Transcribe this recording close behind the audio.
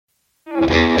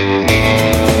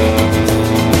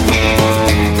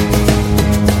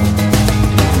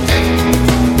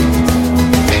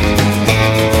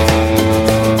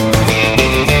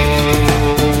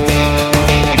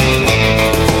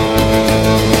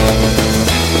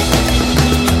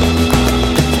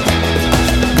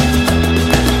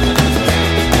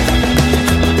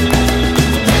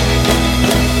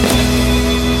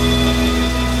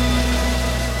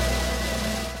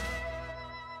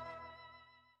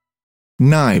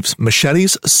Knives,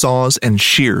 machetes, saws, and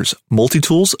shears,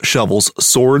 multi-tools, shovels,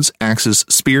 swords, axes,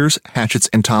 spears, hatchets,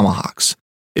 and tomahawks.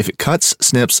 If it cuts,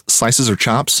 snips, slices, or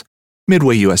chops,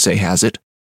 Midway USA has it.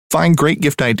 Find great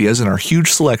gift ideas in our huge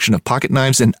selection of pocket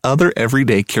knives and other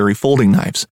everyday carry folding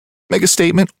knives. Make a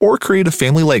statement or create a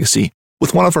family legacy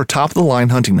with one of our top-of-the-line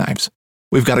hunting knives.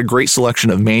 We've got a great selection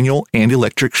of manual and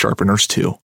electric sharpeners,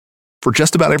 too. For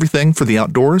just about everything for the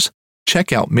outdoors,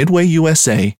 check out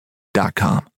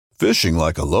MidwayUSA.com. Fishing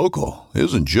like a local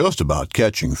isn't just about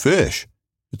catching fish.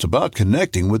 It's about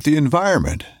connecting with the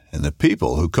environment and the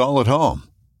people who call it home.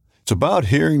 It's about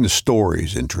hearing the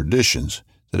stories and traditions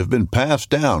that have been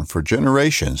passed down for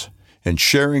generations and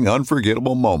sharing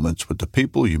unforgettable moments with the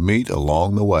people you meet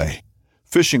along the way.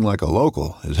 Fishing like a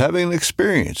local is having an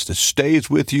experience that stays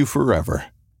with you forever.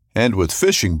 And with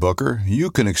Fishing Booker,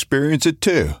 you can experience it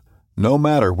too, no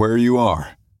matter where you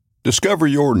are. Discover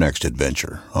your next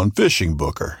adventure on Fishing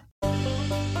Booker.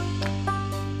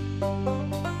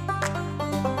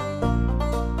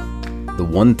 The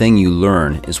one thing you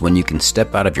learn is when you can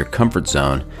step out of your comfort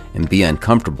zone and be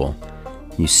uncomfortable,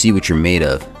 you see what you're made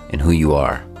of and who you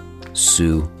are.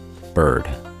 Sue Bird.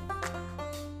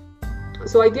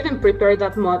 So I didn't prepare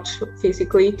that much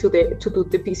physically to do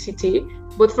the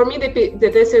PCT, but for me the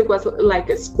desert was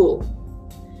like a school.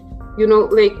 You know,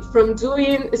 like from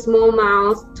doing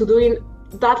smallmouth to doing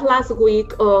that last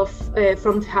week of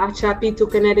from Tehachapi to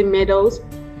Kennedy Meadows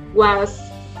was,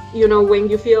 you know, when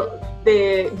you feel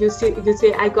you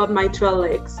say I got my trail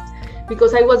legs,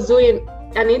 because I was doing,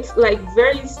 and it's like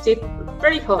very steep,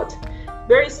 very hot,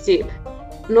 very steep,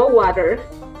 no water,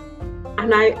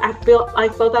 and I felt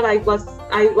that I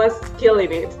was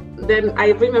killing it. Then I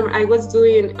remember I was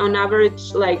doing on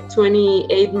average like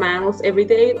 28 miles every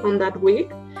day on that week.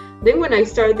 Then when I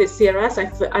started the Sierras,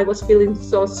 I was feeling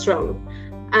so strong,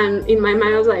 and in my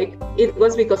mind I was like, it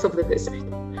was because of the desert.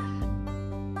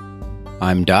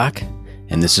 I'm Doc,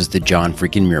 and this is the John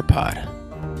freaking Muir Pod.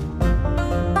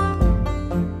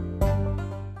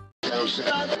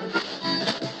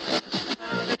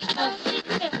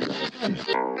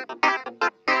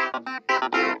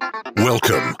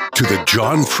 Welcome to the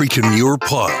John freaking Muir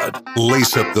Pod.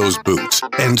 Lace up those boots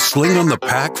and sling on the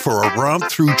pack for a romp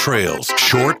through trails,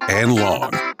 short and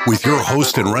long. With your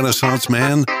host and Renaissance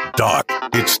man, Doc,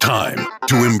 it's time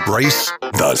to embrace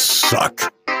the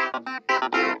suck.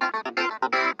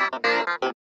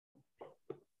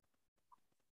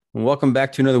 Welcome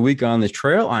back to another week on the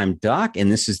trail. I'm Doc, and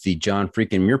this is the John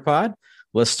freaking Muir Pod.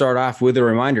 Let's start off with a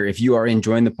reminder. If you are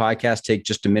enjoying the podcast, take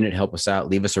just a minute, help us out,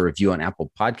 leave us a review on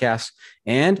Apple Podcasts.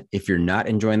 And if you're not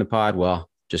enjoying the pod, well,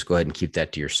 just go ahead and keep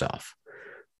that to yourself.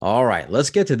 All right, let's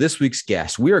get to this week's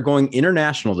guest. We are going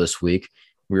international this week.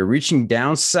 We're reaching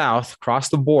down south, across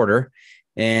the border,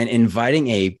 and inviting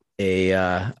a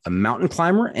mountain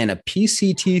climber and a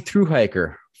PCT thru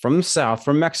hiker from the south,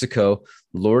 from Mexico,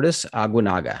 Lourdes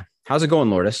Aguinaga. How's it going,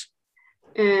 Lourdes?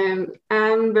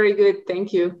 I'm very good,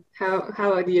 thank you.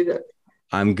 How are you?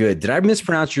 I'm good. Did I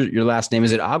mispronounce your last name?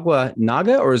 Is it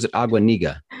Aguinaga or is it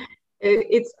Aguiniga?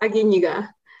 It's Aguiniga.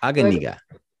 Aguiniga.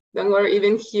 Don't worry,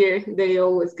 even here, they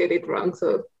always get it wrong.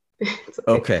 So it's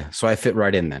okay, so I fit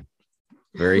right in then.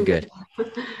 Very good.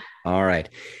 All right.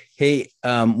 Hey,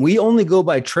 we only go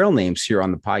by trail names here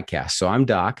on the podcast. So I'm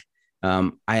Doc.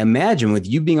 I imagine with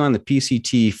you being on the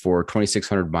PCT for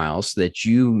 2,600 miles that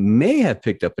you may have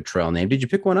picked up a trail name. Did you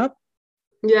pick one up?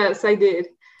 Yes, I did.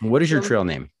 What is your trail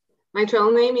name? My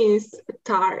trail name is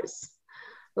TARS.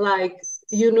 Like,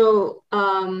 you know,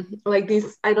 like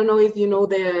this, I don't know if you know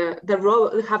the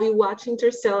robot. Have you watched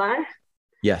Interstellar?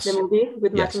 Yes. The movie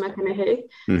with yes. Matthew McConaughey.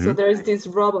 Mm-hmm. So there's this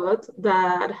robot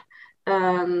that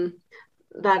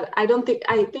I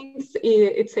think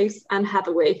it says Anne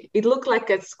Hathaway. It looked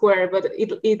like a square, but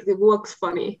it looks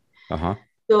funny. Uh-huh.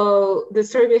 So the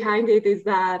story behind it is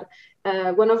that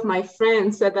one of my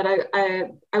friends said that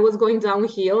I was going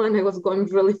downhill and I was going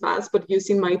really fast, but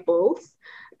using my poles.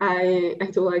 I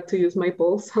do like to use my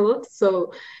poles a lot.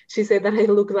 So she said that I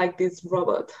look like this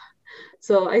robot.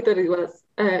 So I thought it was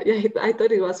I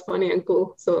thought it was funny and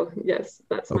cool. So yes,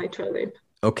 that's my trail name.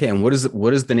 Okay, and what is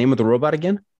the name of the robot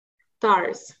again?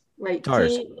 TARS. like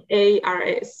TARS.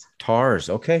 TARS. TARS.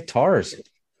 Okay, TARS.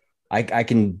 I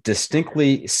can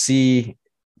distinctly see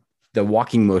the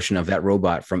walking motion of that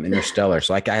robot from Interstellar.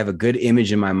 So I have a good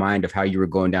image in my mind of how you were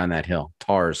going down that hill.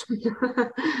 TARS.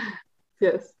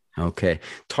 Yes. Okay.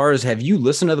 TARS, have you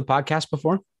listened to the podcast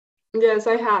before? Yes,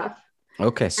 I have.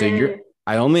 Okay. So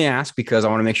I only ask because I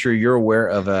want to make sure you're aware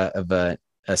of a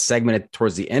segment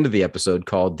towards the end of the episode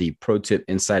called the Pro Tip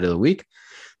Insight of the Week.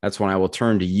 That's when I will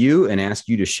turn to you and ask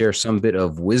you to share some bit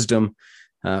of wisdom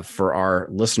for our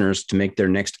listeners to make their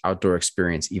next outdoor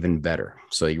experience even better.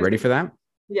 So you ready for that?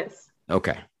 Yes.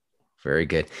 Okay. Very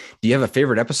good. Do you have a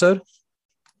favorite episode?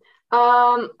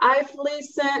 I've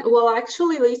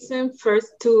actually listened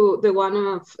first to the one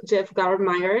of Jeff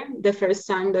Garmeyer, the first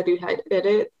time that you had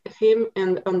edited him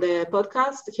and on the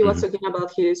podcast. He was talking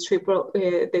about his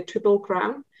the Triple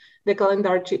Crown, the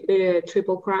calendar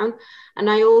Triple Crown. And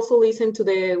I also listened to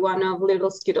the one of Little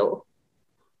Skittle.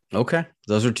 Okay.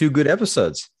 Those are two good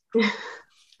episodes.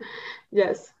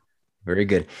 Yes. Very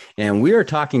good. And we are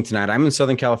talking tonight. I'm in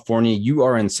Southern California. You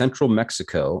are in Central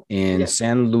Mexico in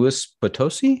San Luis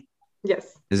Potosi?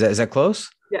 Yes. Is that close?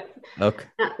 Yeah. Okay.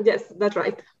 Yes, that's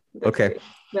right. Okay.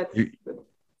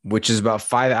 Which is about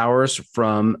 5 hours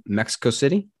from Mexico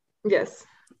City? Yes.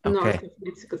 Okay. North of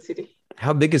Mexico City.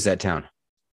 How big is that town?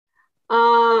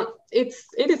 It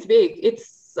is big.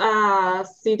 It's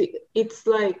city. It's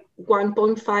like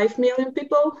 1.5 million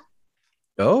people.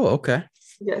 Oh, okay.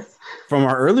 Yes. From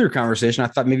our earlier conversation, I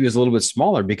thought maybe it was a little bit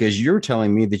smaller because you're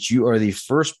telling me that you are the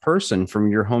first person from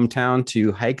your hometown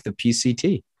to hike the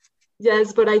PCT.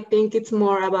 Yes, but I think it's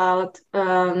more about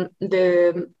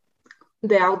the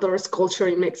outdoors culture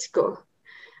in Mexico.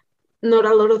 Not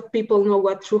a lot of people know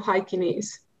what true hiking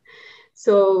is.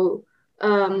 So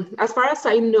as far as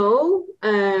I know,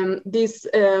 there's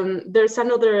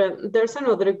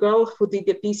another girl who did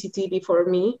the PCT before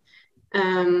me.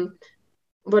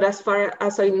 But as far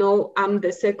as I know, I'm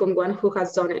the second one who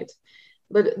has done it.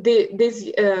 But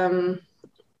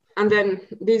and then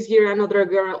this year another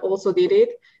girl also did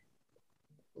it.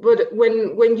 But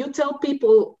when you tell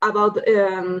people about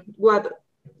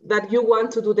that you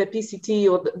want to do the PCT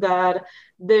or that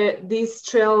this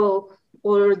trail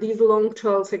or these long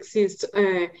trails exist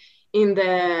in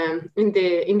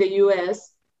the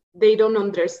US, they don't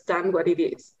understand what it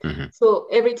is. Mm-hmm. So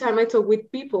every time I talk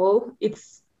with people,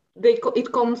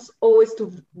 it comes always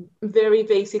to very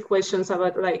basic questions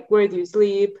about like where do you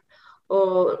sleep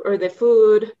or the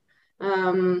food,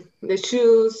 the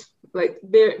shoes, like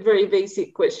very, very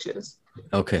basic questions.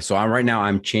 Okay. So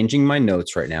I'm changing my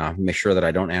notes right now. Make sure that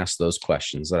I don't ask those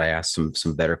questions, that I ask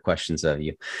some better questions of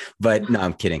you, but no,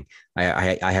 I'm kidding.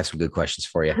 I have some good questions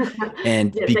for you.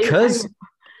 And yes,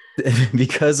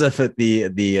 because of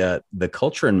the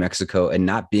culture in Mexico and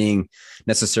not being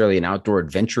necessarily an outdoor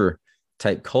adventure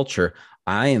type culture,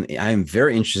 I am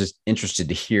very interested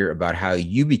to hear about how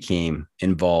you became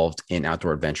involved in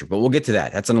outdoor adventure, but we'll get to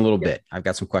that. That's in a little bit. I've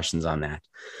got some questions on that.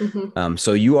 Mm-hmm.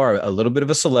 So you are a little bit of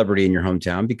a celebrity in your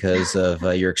hometown because of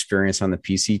your experience on the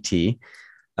PCT.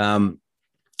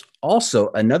 Also,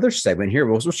 another segment here,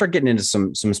 we'll start getting into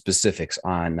some specifics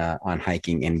on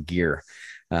hiking and gear.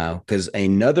 Because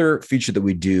another feature that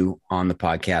we do on the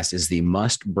podcast is the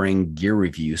Must Bring Gear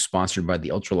Review, sponsored by the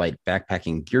ultralight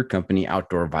backpacking gear company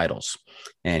Outdoor Vitals.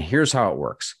 And here's how it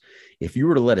works. If you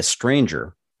were to let a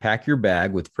stranger pack your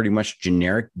bag with pretty much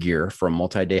generic gear for a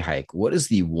multi-day hike, what is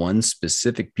the one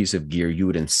specific piece of gear you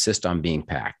would insist on being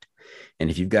packed? And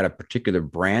if you've got a particular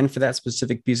brand for that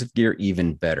specific piece of gear,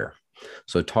 even better.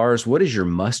 So TARS, what is your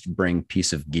must bring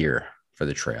piece of gear for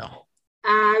the trail?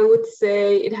 I would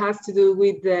say it has to do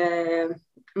with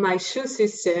my shoe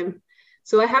system.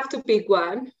 So I have to pick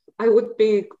one. I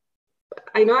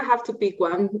know I have to pick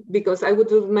one because I would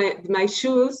do my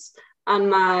shoes and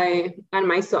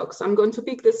my socks. I'm going to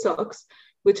pick the socks,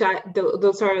 which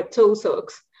those are toe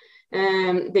socks,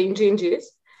 the Injinjis.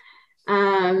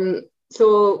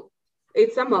 So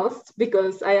it's a must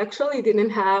because I actually didn't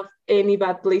have any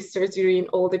bad blisters during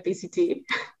all the PCT.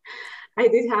 I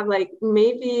did have like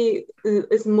maybe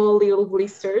small little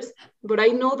blisters, but I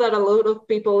know that a lot of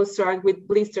people struggle with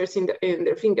blisters in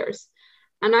their fingers.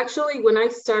 And actually, when I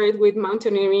started with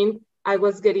mountaineering, I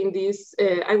was getting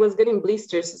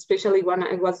blisters, especially when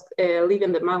I was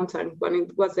leaving the mountain, when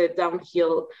it was a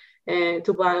downhill to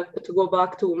go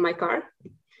back to my car.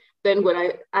 Then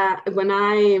when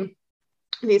I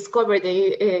discovered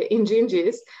the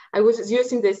Injinjis, I was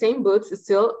using the same boots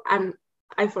still, and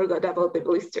I forgot about the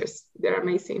blisters. They're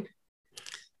amazing.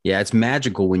 Yeah, it's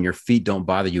magical when your feet don't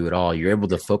bother you at all. You're able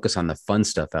to focus on the fun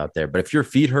stuff out there. But if your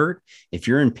feet hurt, if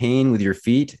you're in pain with your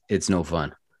feet, it's no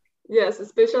fun. Yes,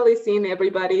 especially seeing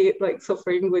everybody like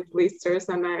suffering with blisters,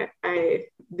 and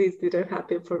this didn't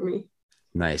happen for me.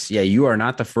 Nice. Yeah, you are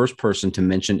not the first person to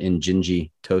mention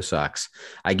Injinji toe socks.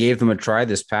 I gave them a try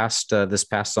this past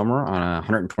summer on a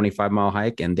 125-mile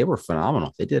hike, and they were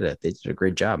phenomenal. They did a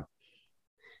great job.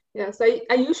 Yes, I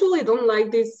usually don't like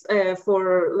this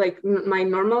for like my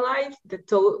normal life, the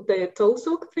toe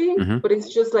sock thing, but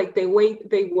it's just like the way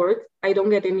they work. I don't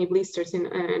get any blisters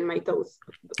in my toes.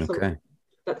 So okay,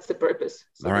 that's the purpose.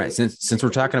 So all right. Since we're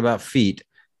talking about feet,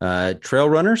 trail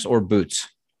runners or boots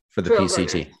for the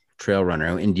PCT? Runner. Trail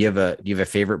runner. And do you have a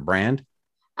favorite brand?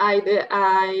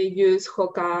 I use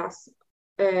Hoka's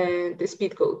the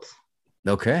speed coats.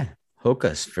 Okay.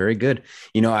 Hoka's, very good.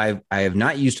 You know, I have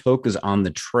not used Hoka's on the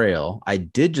trail. I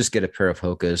did just get a pair of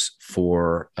Hoka's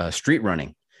for street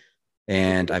running,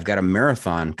 and I've got a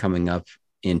marathon coming up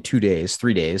in 3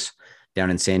 days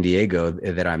down in San Diego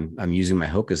that I'm using my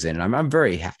Hoka's in, and I'm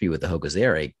very happy with the Hoka's. They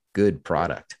are a good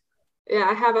product. Yeah,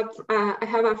 I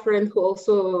have a friend who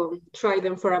also tried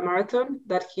them for a marathon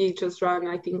that he just ran,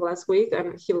 I think, last week,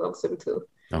 and he loves them too.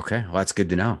 Okay, well, that's good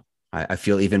to know. I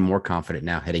feel even more confident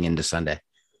now heading into Sunday.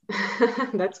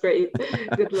 That's great.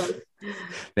 Good luck.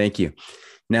 Thank you.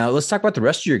 Now let's talk about the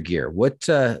rest of your gear. What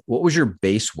was your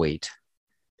base weight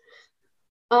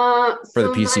for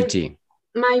the PCT?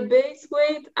 My base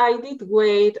weight, I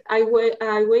weighed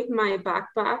my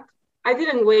backpack. I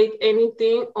didn't weigh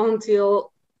anything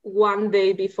until one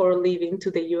day before leaving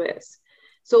to the US.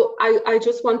 So I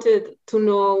just wanted to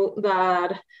know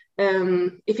that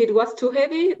if it was too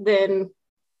heavy, then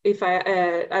if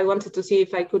I wanted to see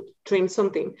if I could trim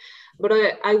something. But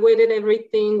I weighed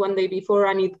everything one day before,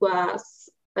 and it was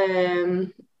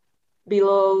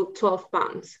below 12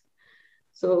 pounds.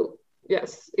 So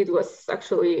yes, it was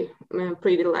actually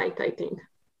pretty light, I think.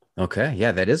 Okay,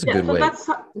 yeah, that is a good weight.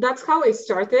 That's how I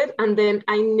started, and then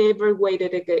I never weighed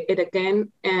it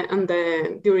again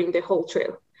during the whole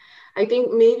trail. I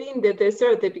think maybe in the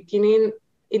desert at the beginning,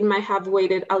 it might have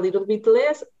weighted a little bit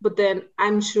less, but then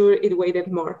I'm sure it weighted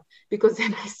more, because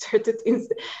then I started,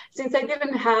 since I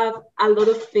didn't have a lot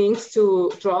of things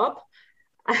to drop,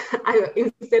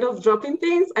 instead of dropping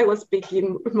things, I was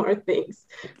picking more things.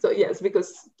 So yes,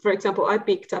 because for example, I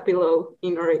picked a pillow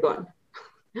in Oregon.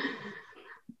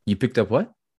 You picked up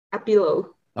what? A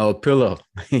pillow. Oh, a pillow.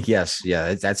 Yes.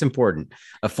 Yeah. That's important.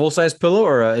 A full-size pillow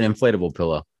or an inflatable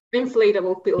pillow?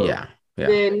 Inflatable pillow. Yeah.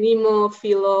 The Nemo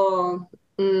Philo,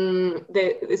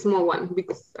 the small one,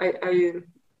 because I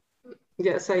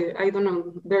don't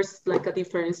know. There's like a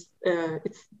difference.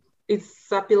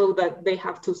 It's a pillow that they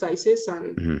have two sizes,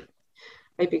 and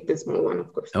I picked the small one,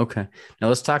 of course. Okay. Now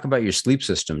let's talk about your sleep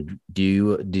system. Are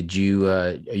you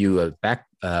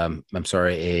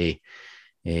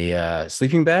a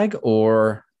sleeping bag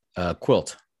or a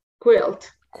quilt?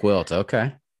 Quilt.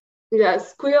 Okay.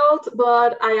 Yes, quilt,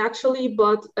 but I actually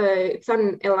bought, it's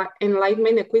an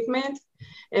enlightenment equipment,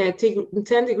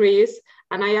 10 degrees,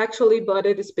 and I actually bought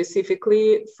it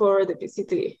specifically for the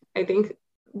PCT. I think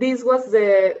this was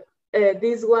the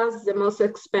most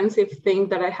expensive thing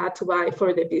that I had to buy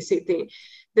for the PCT.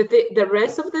 The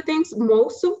rest of the things,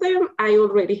 most of them, I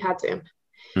already had them.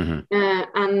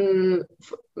 And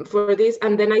for this,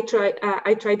 and then I tried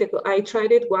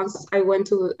it once. I went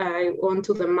to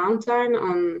the mountain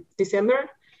on December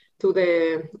to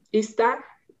the Ista,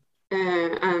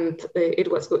 and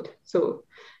it was good. So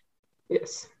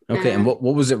yes. Okay. And what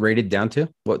was it rated down to?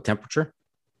 What temperature?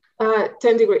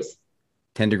 10 degrees.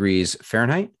 10 degrees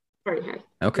Fahrenheit? Fahrenheit.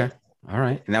 Okay. Yes. All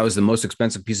right. And that was the most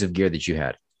expensive piece of gear that you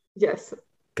had? Yes.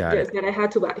 Got it. That I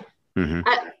had to buy.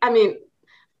 I mean,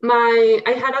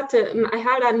 I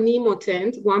had a Nemo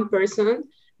tent, one person,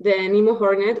 the Nemo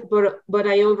Hornet, but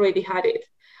I already had it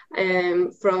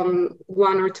from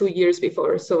 1 or 2 years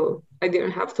before, so I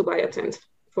didn't have to buy a tent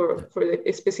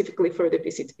specifically for the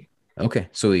PCT. Okay,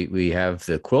 so we have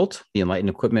the quilt, the Enlightened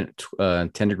Equipment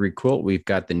 10-degree quilt. We've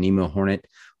got the Nemo Hornet,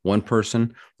 one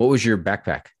person. What was your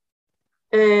backpack?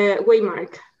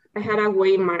 Waymark. I had a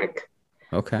Waymark.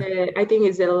 Okay. I think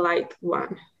it's a light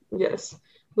one. Yes.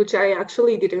 Which I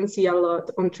actually didn't see a lot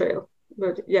on trail,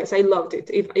 but yes, I loved it.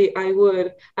 I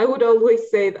would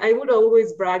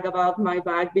always brag about my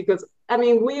bag, because I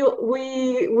mean,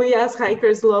 we as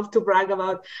hikers love to brag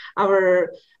about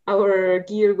our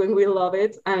gear when we love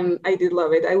it, and I did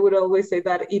love it. I would always say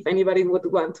that if anybody would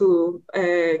want to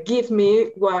give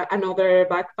me another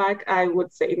backpack, I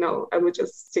would say no. I would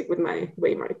just stick with my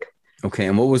Waymark. Okay,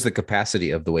 and what was the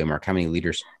capacity of the Waymark? How many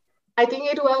liters? I think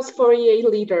it was 48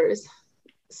 liters.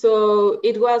 So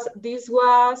I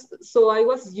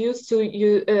was used to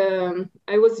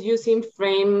I was using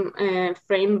frame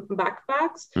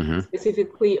backpacks, Mm-hmm.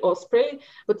 specifically Osprey,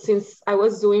 but since I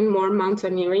was doing more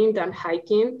mountaineering than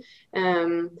hiking,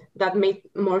 that made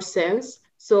more sense.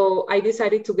 So I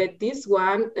decided to get this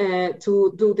one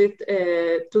to do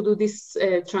this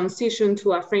transition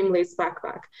to a frameless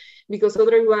backpack, because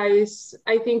otherwise,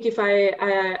 I think if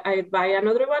I buy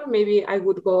another one, maybe I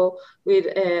would go with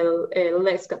a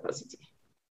less capacity.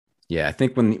 Yeah, I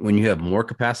think when you have more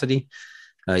capacity,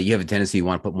 you have a tendency to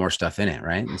want to put more stuff in it,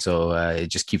 right? And so it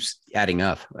just keeps adding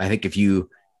up. I think if you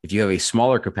have a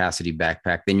smaller capacity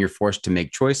backpack, then you're forced to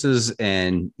make choices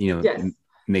and Yes.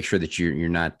 make sure that you're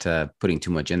not putting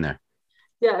too much in there.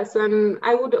 Yes, and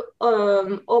I would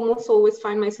almost always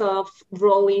find myself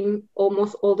rolling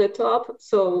almost all the top.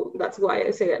 So that's why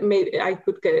I say that maybe I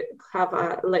could have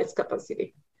a less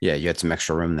capacity. Yeah, you had some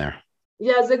extra room there.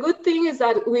 Yes, the good thing is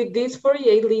that with these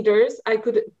 48 liters, I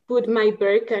could put my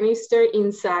beer canister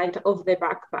inside of the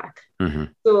backpack. Mm-hmm.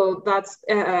 So that's,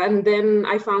 and then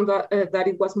I found that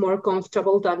it was more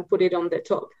comfortable than put it on the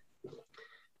top.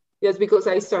 Yes, because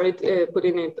I started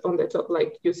putting it on the top,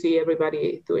 like you see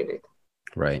everybody doing it.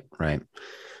 Right.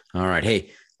 All right. Hey,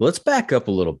 let's back up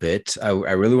a little bit. I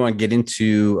really want to get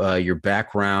into your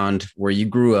background, where you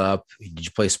grew up. Did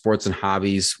you play sports and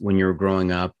hobbies when you were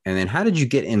growing up? And then how did you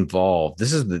get involved?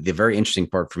 This is the very interesting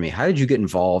part for me. How did you get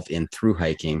involved in through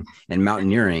hiking and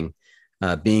mountaineering,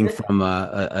 being from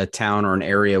a town or an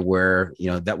area where,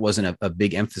 that wasn't a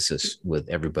big emphasis with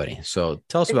everybody? So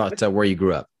tell us about where you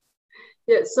grew up.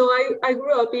 Yeah, so I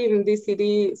grew up in the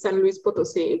city, San Luis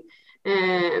Potosí,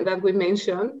 that we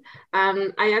mentioned.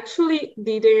 I actually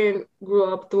didn't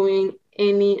grow up doing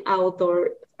any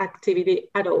outdoor activity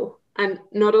at all. And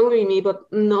not only me, but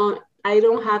I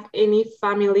don't have any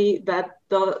family that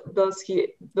does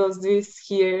this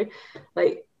here.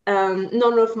 Like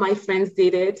none of my friends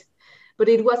did it. But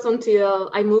it was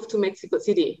until I moved to Mexico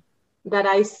City that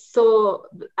I saw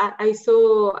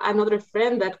another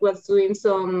friend that was doing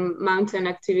some mountain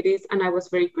activities, and I was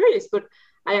very curious. But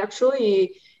I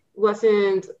actually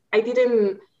wasn't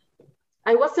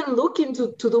looking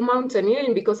to do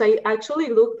mountaineering, because I actually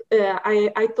looked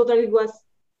I thought that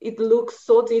it looked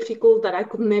so difficult that I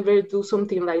could never do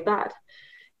something like that.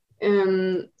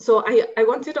 So I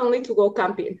wanted only to go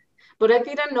camping, but I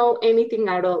didn't know anything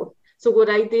at all. So what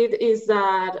I did is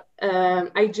that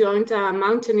I joined a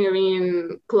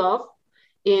mountaineering club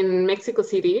in Mexico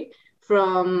City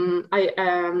from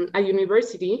a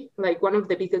university, like one of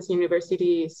the biggest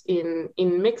universities in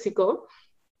Mexico.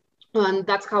 And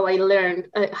that's how I learned,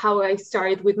 how I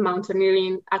started with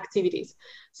mountaineering activities.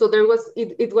 So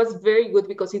it was very good,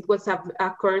 because it was a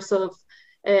course of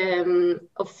 15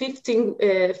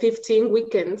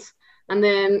 weekends. And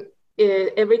then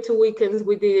every 2 weekends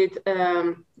we did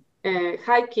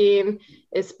hiking,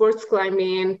 sports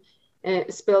climbing,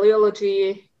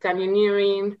 speleology,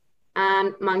 canyoneering,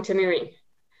 and mountaineering.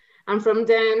 And from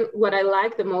then, what I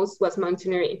liked the most was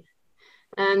mountaineering.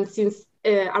 And since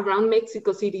around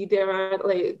Mexico City,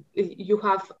 you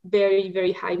have very,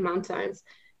 very high mountains,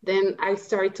 then I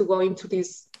started to go into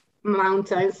these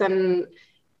mountains, and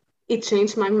it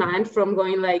changed my mind from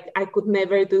going like, I could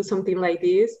never do something like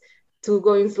this, to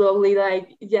going slowly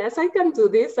like, yes, I can do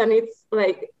this. And it's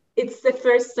the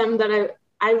first time that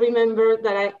I remember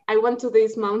that I went to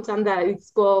this mountain that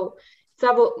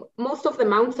most of the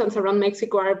mountains around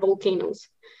Mexico are volcanoes.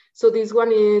 So this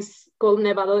one is called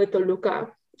Nevado de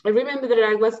Toluca. I remember that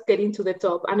I was getting to the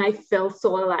top, and I felt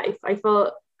so alive. I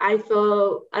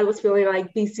was feeling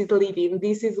like this is living.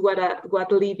 This is what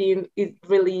living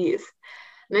really is.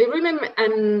 And I remember,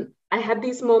 and I had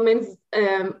these moments,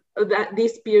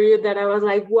 this period that I was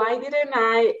like, why didn't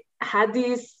I had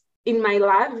this in my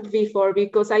life before?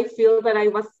 Because I feel that I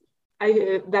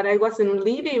wasn't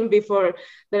living before,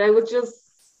 that I was just,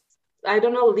 I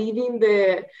don't know, living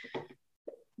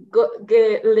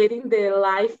letting the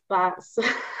life pass.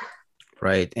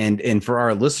 Right. And for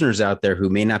our listeners out there who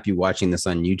may not be watching this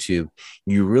on YouTube,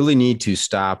 you really need to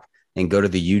stop and go to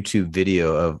the YouTube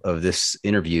video of this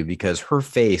interview, because her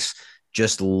face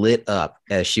just lit up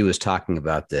as she was talking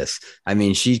about this. I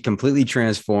mean, she completely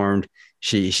transformed.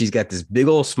 She's got this big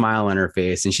old smile on her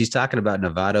face, and she's talking about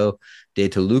Nevado de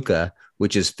Toluca,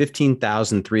 which is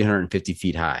 15,350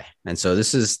 feet high. And so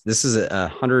this is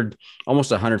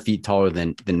almost 100 feet taller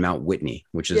than Mount Whitney,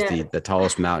 which is the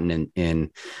tallest mountain in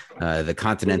the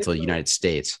continental United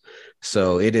States.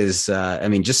 So it is, I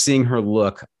mean, just seeing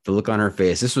the look on her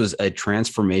face, this was a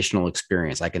transformational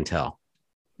experience. I can tell.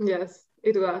 Yes,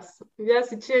 it was.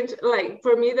 Yes, it changed. Like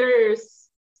for me, there's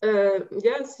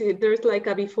Yes, there's like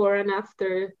a before and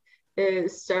after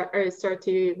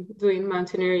starting doing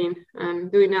mountaineering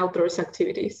and doing outdoors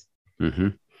activities. Mm-hmm.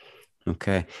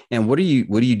 Okay. And what are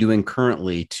you doing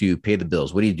currently to pay the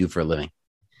bills? What do you do for a living?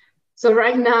 So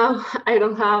right now I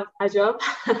don't have a job,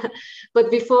 but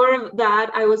before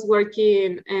that I was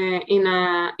working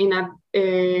I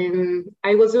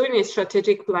was doing a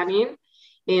strategic planning,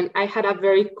 and I had a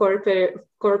very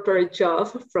corporate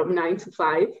job from 9 to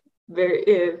 5. Very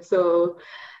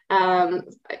um,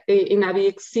 in a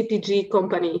big CPG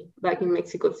company back in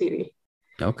Mexico City.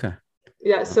 Okay.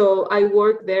 Yeah, so I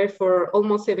worked there for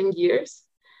almost 7 years,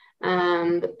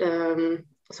 and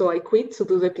so I quit to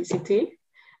do the PCT.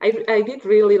 I did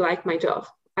really like my job.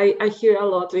 I hear a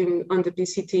lot on the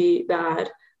PCT that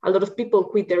a lot of people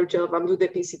quit their job and do the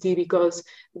PCT because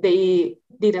they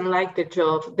didn't like their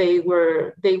job. They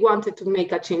wanted to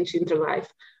make a change in their life.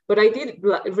 But I did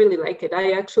really like it.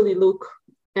 I actually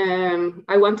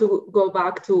I want to go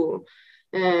back to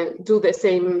do the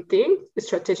same thing,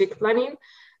 strategic planning.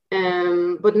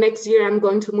 But next year I'm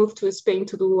going to move to Spain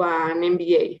to do an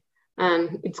MBA,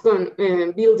 and it's going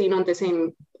building on the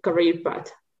same career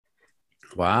path.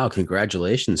 Wow.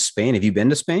 Congratulations. Spain. Have you been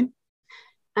to Spain?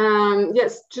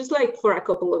 Yes, just like for a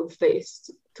couple of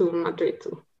days to Madrid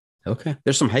too. Okay.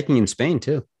 There's some hiking in Spain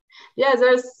too. Yes,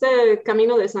 there's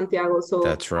Camino de Santiago. So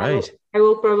That's right. I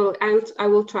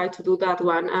will try to do that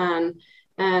one,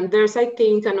 and there's I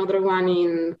think another one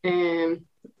in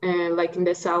like in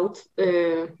the south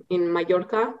in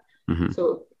Mallorca. Mm-hmm.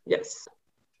 So yes,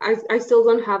 I still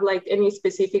don't have like any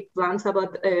specific plans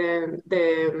about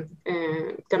the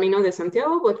Camino de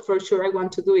Santiago, but for sure I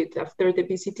want to do it. After the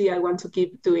PCT, I want to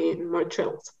keep doing more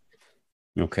trails.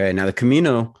 Okay. Now the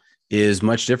Camino is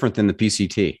much different than the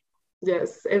PCT.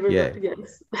 Yes, Yeah. everybody.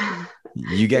 Yes,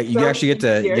 You actually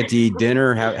easier. get to eat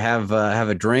dinner, have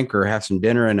a drink, or have some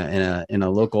dinner in a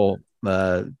local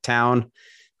town.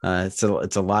 It's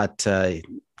a lot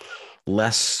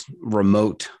less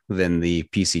remote than the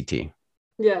PCT.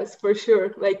 Yes, for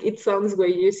sure. Like it sounds way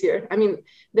easier. I mean,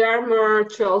 there are more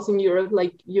trails in Europe.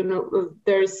 Like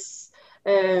there's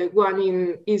one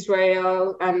in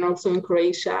Israel and also in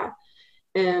Croatia.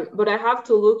 But I have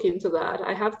to look into that.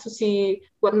 I have to see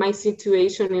what my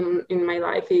situation in my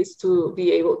life is to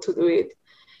be able to do it.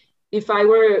 If I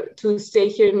were to stay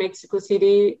here in Mexico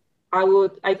City,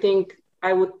 I think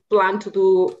I would plan to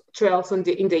do trails in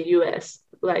the US,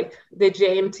 like the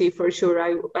JMT for sure.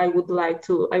 I would love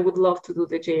to do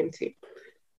the JMT.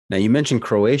 Now you mentioned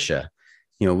Croatia.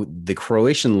 The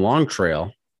Croatian Long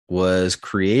Trail was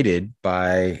created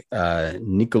by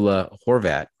Nikola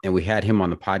Horvat, and we had him on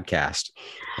the podcast.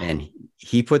 And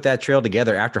he put that trail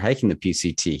together after hiking the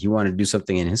PCT. He wanted to do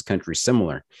something in his country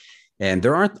similar. And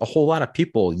there aren't a whole lot of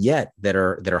people yet that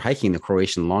are hiking the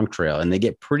Croatian Long Trail, and they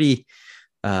get pretty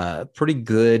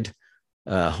good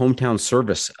hometown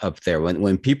service up there.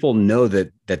 When people know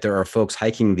that there are folks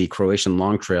hiking the Croatian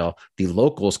Long Trail, the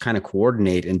locals kind of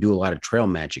coordinate and do a lot of trail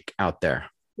magic out there.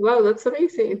 Wow, that's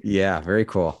amazing. Yeah, very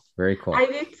cool. Very cool. I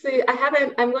did see, I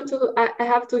haven't, I'm going to, I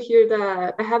have to hear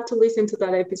that, I have to listen to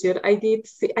that episode. I did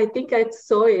see, I think I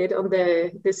saw it on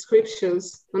the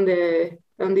descriptions on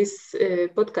this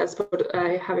podcast, but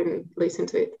I haven't listened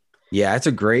to it. Yeah,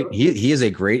 he is a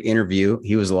great interview.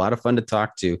 He was a lot of fun to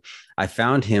talk to. I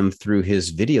found him through his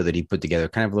video that he put together,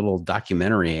 kind of a little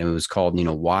documentary, and it was called,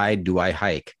 Why Do I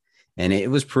Hike? And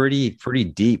it was pretty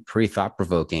deep, pretty thought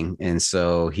provoking. And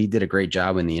so he did a great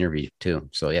job in the interview too.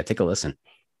 So yeah, take a listen.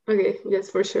 Okay. Yes,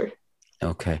 for sure.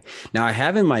 Okay. Now I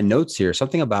have in my notes here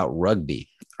something about rugby.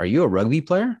 Are you a rugby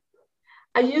player?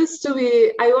 I used to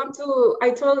be, I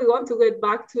totally want to get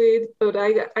back to it, but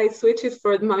I switched it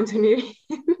for mountaineering.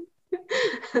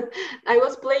 I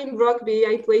was playing rugby.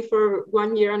 I played for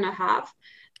 1.5 years.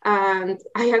 And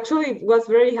I actually was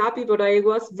very happy, but I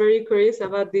was very curious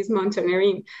about this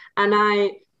mountaineering. And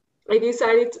I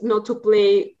decided not to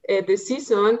play this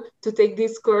season, to take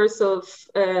this course of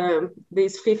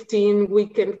this 15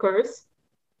 weekend course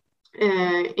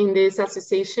in this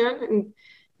association.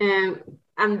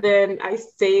 And then I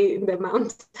stay in the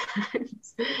mountains.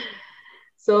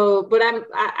 So, but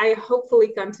I hopefully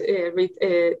can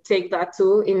take that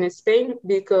too in Spain,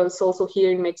 because also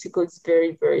here in Mexico it's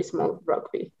very, very small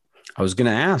rugby. I was going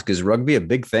to ask, is rugby a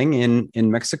big thing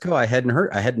in Mexico? I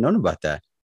hadn't known about that.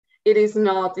 It is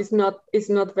not. It's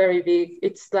not very big.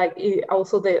 It's like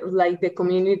also the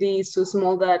community is so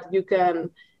small that you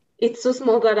can. It's so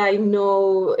small that I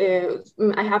know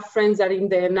I have friends that are in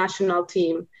the national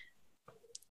team,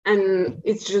 and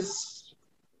it's just.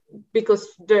 Because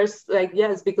there's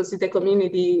because the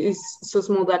community is so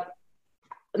small that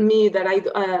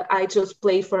I just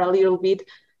play for a little bit.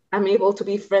 I'm able to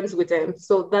be friends with them.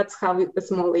 So that's how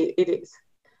small it is.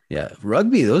 Yeah,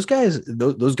 rugby. Those guys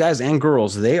and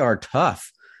girls, they are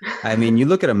tough. I mean, you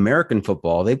look at American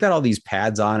football; they've got all these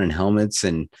pads on and helmets,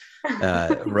 and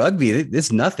rugby,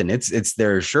 it's nothing. It's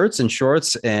their shirts and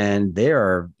shorts, and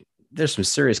there's some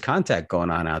serious contact going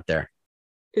on out there.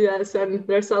 Yes, and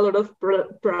there's a lot of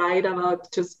pride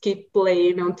about just keep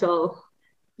playing until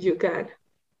you can.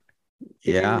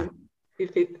 Yeah,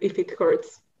 if it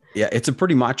hurts. Yeah, it's a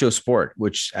pretty macho sport,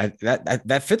 which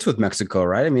that fits with Mexico,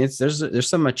 right? I mean, there's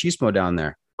some machismo down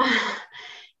there.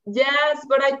 Yes,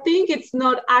 but I think it's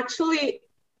not actually.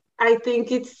 I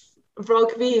think it's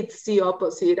rugby. It's the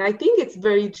opposite. I think it's a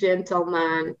very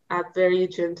gentleman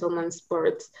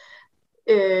sport.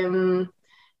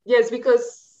 Yes,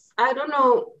 because I don't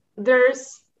know.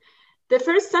 There's the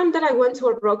first time that I went to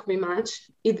a rugby match.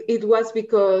 It was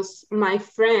because my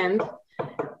friend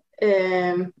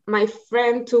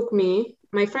took me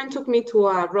to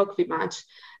a rugby match,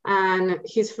 and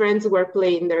his friends were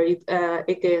playing there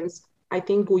against, I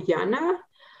think, Guyana.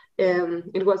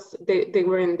 It was they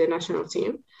were in the national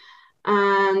team,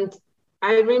 and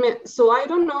I remember. So I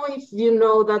don't know if you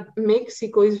know that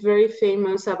Mexico is very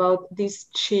famous about this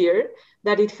cheer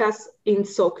that it has in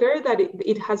soccer, that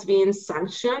it has been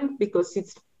sanctioned because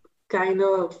it's kind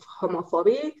of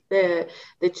homophobic, the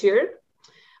cheer.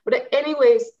 But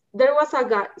anyways, there was a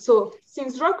guy. So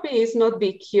since rugby is not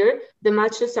big here, the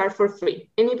matches are for free.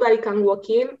 Anybody can walk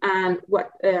in and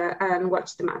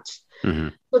watch the match. Mm-hmm.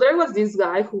 So there was this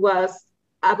guy who was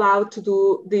about to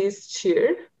do this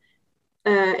cheer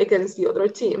against the other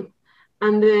team.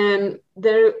 And then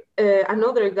there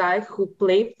another guy who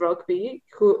played rugby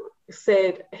who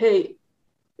said, hey,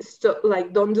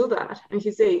 don't do that. And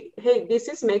he said, hey, this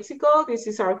is Mexico. This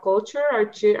is our culture, our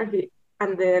cheer.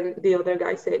 And then the other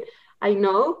guy said, I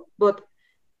know, but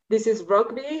this is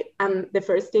rugby. And the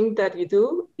first thing that you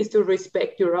do is to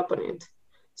respect your opponent.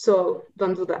 So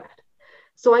don't do that.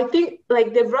 So I think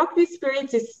like the rugby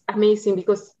spirit is amazing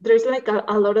because there's like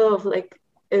a lot of like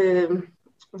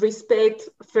respect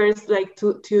first, like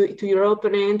to your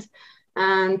opponent.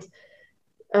 And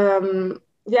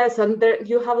yes, and there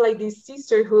you have like this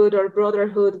sisterhood or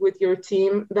brotherhood with your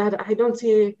team that I don't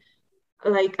see,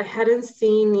 like I hadn't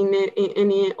seen in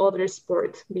any other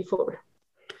sport before.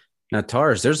 Now,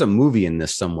 TARS, there's a movie in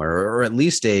this somewhere, or at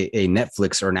least a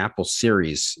Netflix or an Apple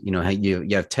series. You know, you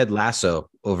have Ted Lasso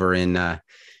over in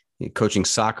coaching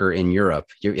soccer in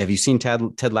Europe. Have you seen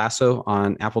Ted Lasso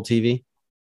on Apple TV?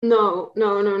 No,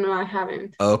 I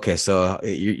haven't. Okay, so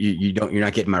you're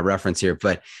not getting my reference here,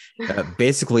 but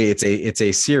basically it's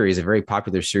a series, a very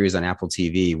popular series on Apple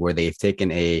TV where they've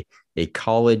taken a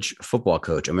college football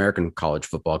coach, American college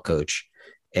football coach,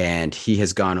 and he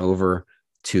has gone over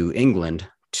to England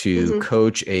to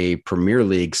coach a Premier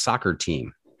League soccer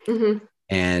team. Mm-hmm.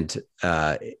 And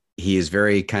he is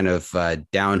very kind of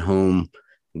down home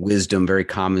wisdom, very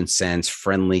common sense,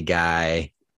 friendly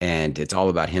guy. And it's all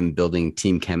about him building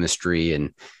team chemistry,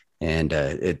 and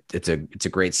it's a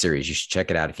great series. You should check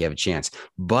it out if you have a chance.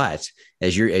 But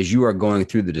as you are going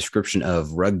through the description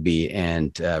of rugby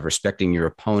and respecting your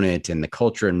opponent and the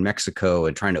culture in Mexico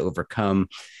and trying to overcome,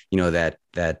 you know,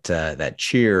 that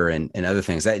cheer and other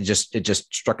things, it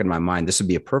just struck in my mind. This would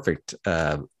be a perfect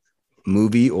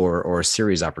movie or a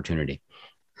series opportunity.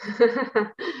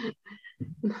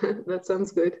 That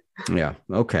sounds good. Yeah.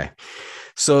 Okay.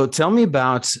 So tell me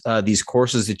about these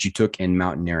courses that you took in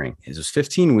mountaineering. It was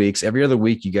 15 weeks. Every other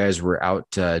week, you guys were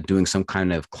out doing some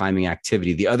kind of climbing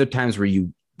activity. The other times where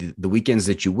the weekends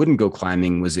that you wouldn't go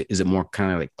climbing, is it more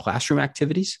kind of like classroom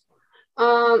activities?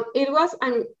 It was,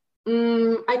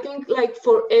 I think like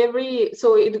so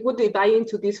it would divide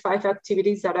into these 5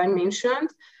 activities that I mentioned.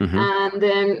 Mm-hmm. And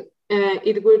then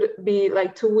it would be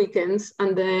like 2 weekends.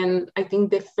 And then I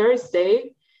think the first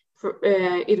day,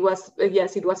 it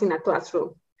was in a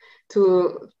classroom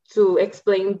to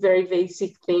explain very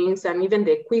basic things and even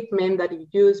the equipment that you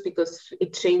use, because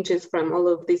it changes from all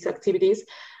of these activities.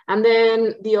 And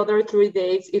then the other 3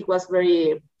 days, it was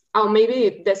maybe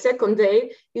the second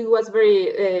day, it was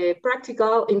very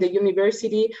practical in the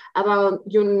university about,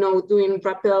 doing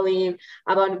rappelling,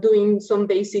 about doing some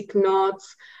basic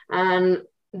knots. And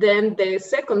then the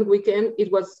second weekend, it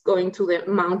was going to the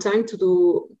mountain to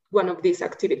do one of these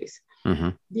activities. Mm-hmm.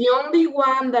 The only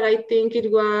one that I think it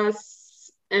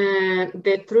was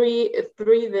the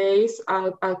three days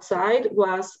outside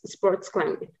was sports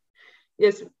climbing.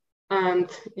 Yes,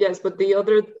 but the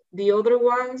other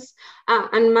ones,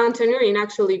 and mountaineering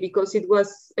actually, because it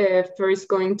was first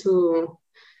going to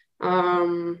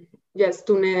Nevado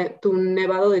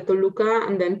de Toluca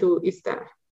and then to Istar.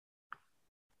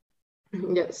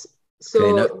 Yes.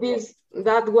 So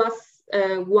that was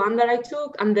one that I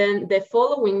took, and then the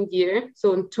following year,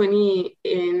 so in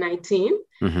 2019,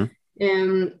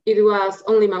 it was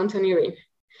only mountaineering.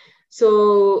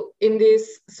 So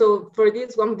for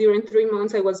this one, during 3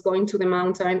 months, I was going to the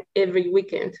mountain every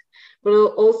weekend. But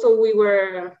also we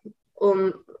were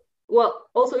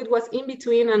also it was in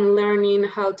between and learning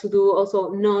how to do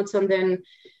also knots, and then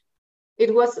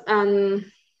it was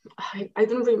I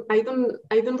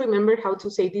don't remember how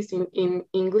to say this in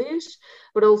English,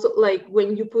 but also like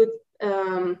when you put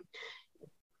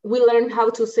we learned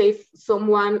how to save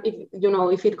someone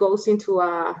if it goes into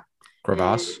a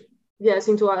crevasse. Yes,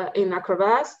 in a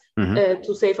crevasse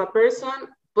to save a person.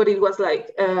 But it was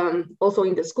like also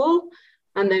in the school,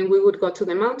 and then we would go to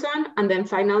the mountain, and then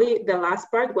finally the last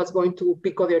part was going to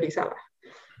Pico de Orizaba.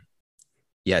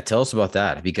 Yeah, tell us about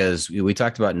that, because we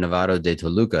talked about Nevado de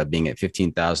Toluca being at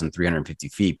 15,350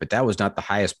 feet, but that was not the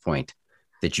highest point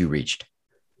that you reached.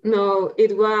 No,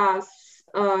 it was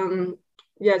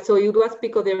so it was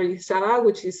Pico de Orizaba,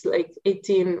 which is like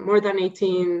more than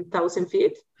 18,000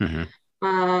 feet.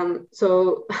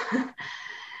 So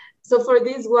for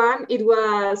this one, it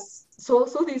was so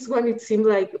this one, it seemed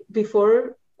like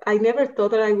before, I never thought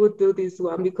that I would do this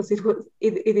one because it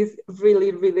is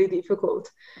really, really difficult.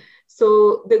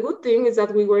 So the good thing is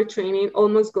that we were training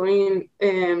almost going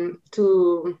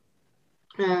to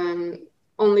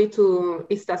only to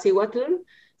Iztaccíhuatl.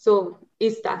 So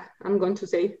Ista, I'm going to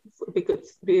say,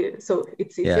 so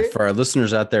it's easier. Yeah, for our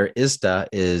listeners out there, Ista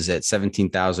is at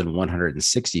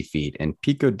 17,160 feet, and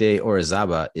Pico de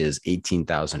Orizaba is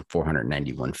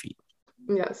 18,491 feet.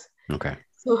 Yes. Okay.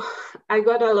 So I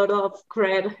got a lot of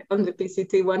cred on the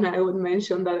PCT when I would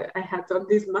mention that I had done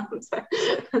this mountain.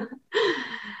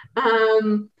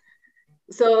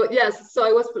 So yes, so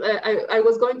I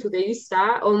was going to the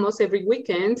Ista almost every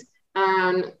weekend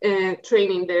and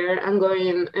training there and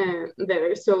going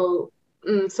there. So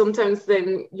sometimes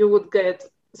then you would get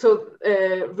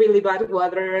really bad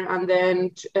weather, and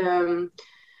then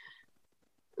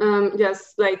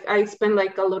just like I spent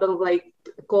like a lot of like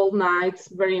cold nights,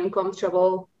 very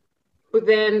uncomfortable. But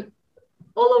then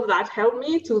all of that helped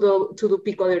me to do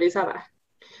Pico de Orizaba.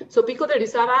 So Pico de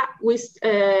Orizaba, we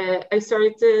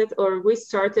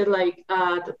started like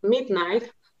at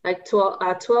midnight, like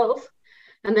 12,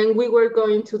 and then we were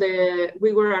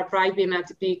arriving at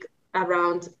the peak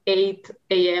around 8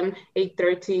 a.m.,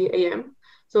 8:30 a.m.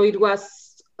 So it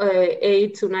was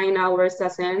 8 to 9 hours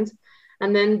ascent.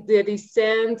 And then the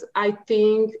descent, I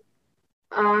think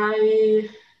we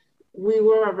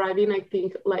were arriving, I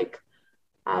think, like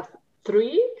at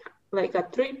 3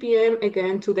 p.m.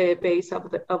 again to the base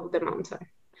of the mountain.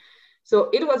 So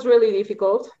it was really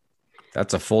difficult.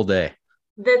 That's a full day.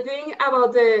 The thing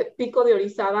about the Pico de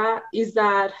Orizaba is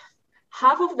that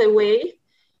half of the way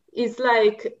is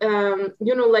like,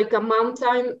 like a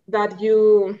mountain that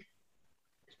you,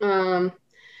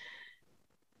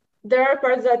 there are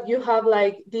parts that you have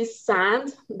like this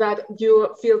sand that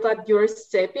you feel that you're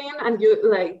stepping, and you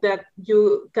like that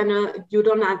you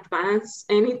don't advance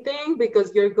anything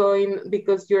because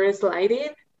you're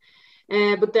sliding.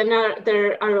 But then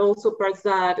there are also parts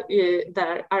that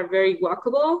are very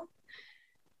walkable.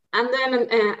 And then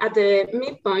at the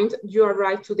midpoint, you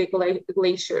arrive to the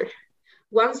glacier.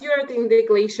 Once you're in the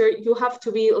glacier, you have to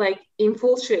be like in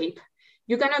full shape.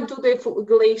 You cannot do the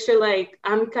glacier like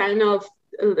I'm kind of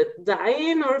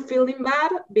dying or feeling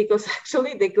bad, because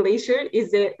actually the glacier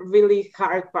is the really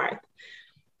hard part,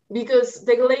 because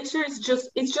the glacier is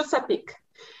just a peak.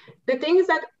 The thing is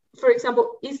that, for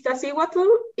example, Iztaccíhuatl,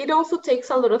 it also takes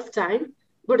a lot of time,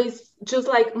 but it's just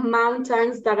like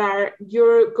mountains that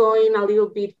you're going a little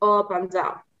bit up and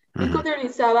down. Pico de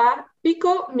Orizaba,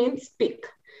 Pico means peak,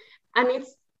 and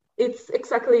it's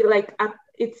exactly like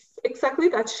it's exactly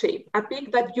that shape, a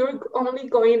peak that you're only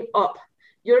going up.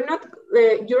 You're not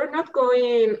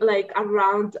going like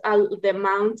around the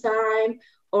mountain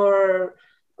or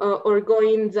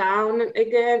going down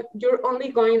again. You're only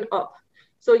going up.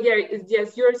 So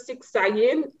yes, you're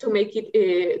zigzagging to make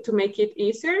it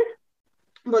easier,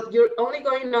 but you're only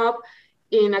going up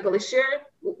in a glacier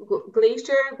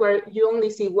where you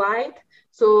only see white.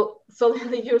 So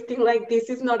suddenly you think like this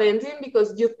is not ending,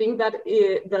 because you think that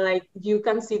like you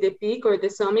can see the peak or the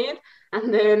summit,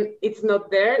 and then it's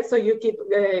not there. So you keep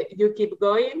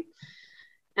going.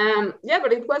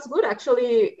 But it was good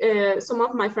actually. Some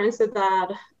of my friends said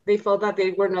that they felt that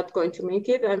they were not going to make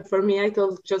it, and for me, I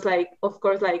thought just like, of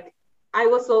course, like I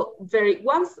was so very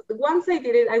once I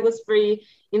did it, I was very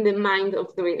in the mind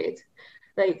of doing it,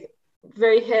 like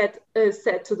very head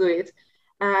set to do it.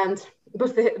 And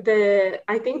but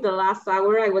I think the last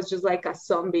hour I was just like a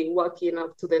zombie walking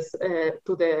up to this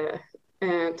to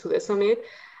the summit.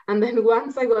 And then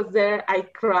once I was there, I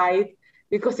cried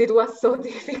because it was so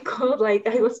difficult. Like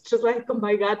I was just like, oh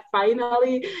my God,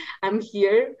 finally I'm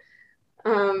here.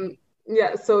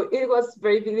 Yeah, so it was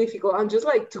very difficult. And just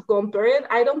like to compare it,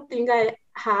 I don't think I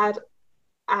had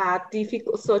a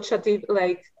difficult, such a deep,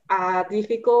 like a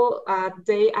difficult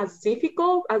day as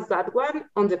difficult as that one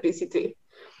on the PCT.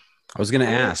 I was going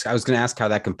to ask how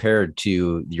that compared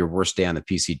to your worst day on the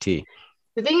PCT.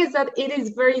 The thing is that it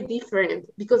is very different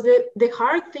because the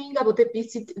hard thing about the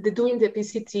PCT, doing the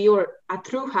PCT or a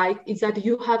true hike is that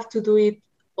you have to do it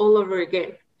all over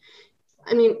again.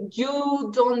 I mean,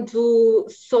 you don't do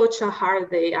such a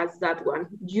hard day as that one.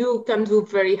 You can do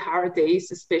very hard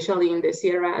days, especially in the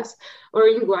Sierras or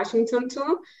in Washington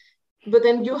too. But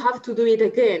then you have to do it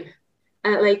again.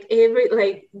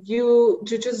 You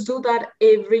just do that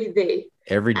every day.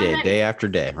 Every day, day after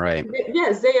day, right?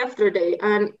 Yes, day after day.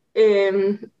 And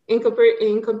in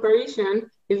comparison,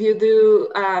 if you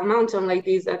do a mountain like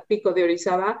this at Pico de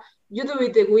Orizaba, you do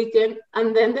it the weekend,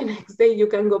 and then the next day you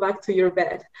can go back to your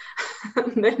bed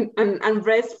and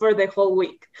rest for the whole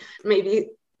week. Maybe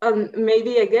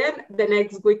again the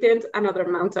next weekend another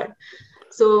mountain.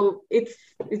 So it's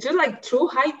just like true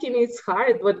hiking is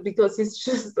hard, but because it's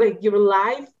just like your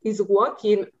life is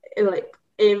walking like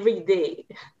every day.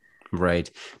 Right.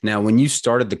 Now, when you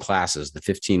started the classes, the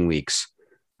 15 weeks,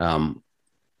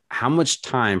 how much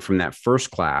time from that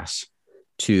first class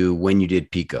to when you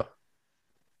did Pico?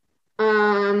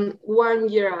 1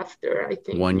 year after, I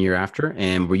think. 1 year after?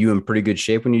 And were you in pretty good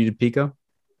shape when you did Pico?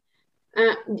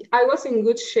 I was in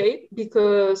good shape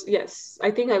because, yes,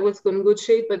 I think I was in good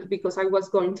shape, but because I was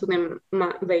going to them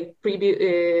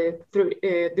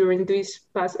during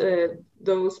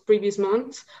those previous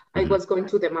months, I was going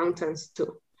to the mountains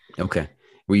too. Okay.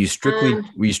 Were you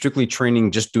strictly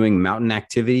training, just doing mountain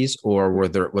activities, or were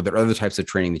there other types of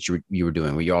training that you were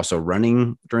doing? Were you also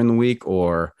running during the week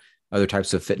or other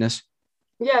types of fitness?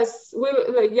 Yes,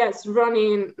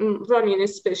 running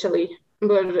especially,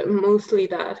 but mostly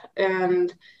that.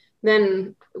 And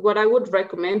then what I would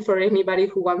recommend for anybody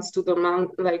who wants to do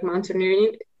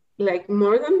mountaineering, like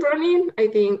more than running, I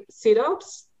think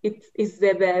sit-ups it is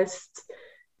the best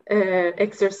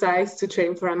exercise to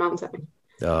train for a mountain.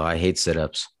 Oh, I hate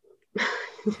sit-ups.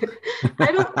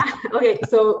 Okay,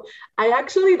 so I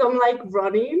actually don't like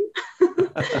running.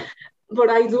 But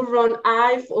I do run.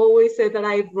 I've always said that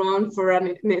I run for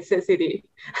a necessity,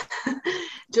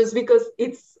 just because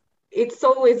it's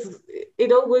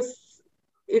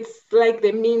like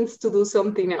the means to do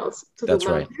something else, to do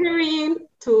mountaineering,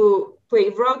 to play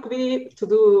rugby, to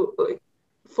do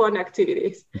fun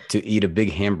activities. To eat a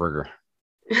big hamburger.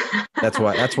 That's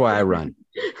why I run.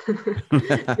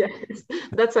 Yes,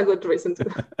 that's a good reason too.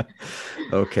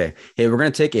 Okay. Hey, we're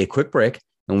going to take a quick break.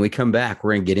 When we come back,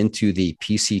 we're going to get into the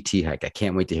PCT hike. I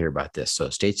can't wait to hear about this. So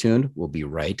stay tuned. We'll be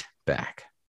right back.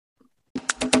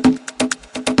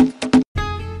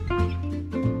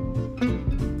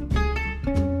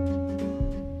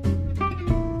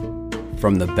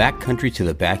 From the backcountry to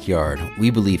the backyard, we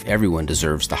believe everyone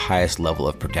deserves the highest level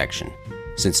of protection.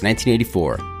 Since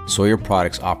 1984, Sawyer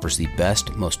Products offers the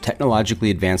best, most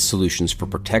technologically advanced solutions for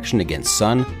protection against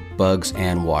sun, bugs,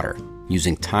 and water,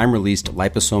 using time-released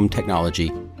liposome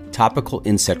technology, topical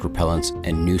insect repellents,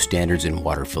 and new standards in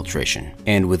water filtration.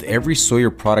 And with every Sawyer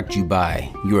product you buy,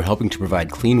 you are helping to provide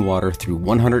clean water through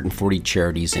 140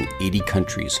 charities in 80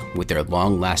 countries with their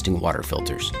long-lasting water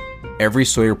filters. Every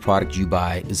Sawyer product you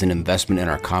buy is an investment in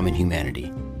our common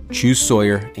humanity. Choose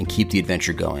Sawyer and keep the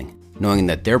adventure going, knowing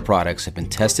that their products have been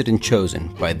tested and chosen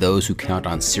by those who count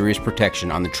on serious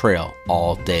protection on the trail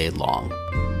all day long.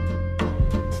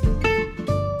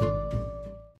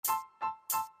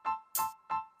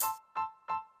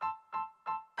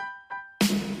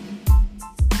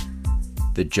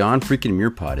 The John Freakin' Muir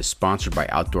Pod is sponsored by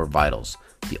Outdoor Vitals,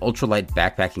 the ultralight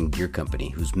backpacking gear company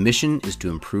whose mission is to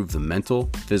improve the mental,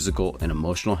 physical, and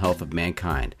emotional health of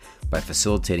mankind by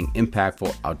facilitating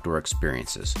impactful outdoor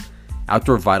experiences.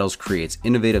 Outdoor Vitals creates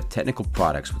innovative technical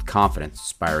products with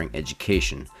confidence-inspiring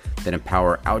education that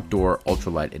empower outdoor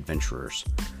ultralight adventurers.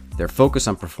 Their focus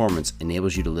on performance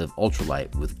enables you to live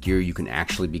ultralight with gear you can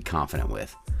actually be confident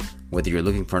with. Whether you're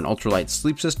looking for an ultralight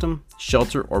sleep system,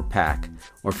 shelter, or pack,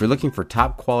 or if you're looking for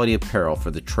top quality apparel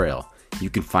for the trail, you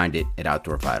can find it at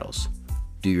Outdoor Vitals.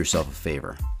 Do yourself a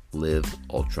favor. Live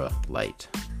ultra light.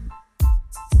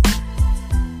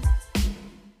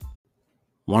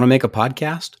 Want to make a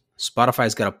podcast?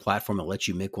 Spotify's got a platform that lets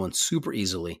you make one super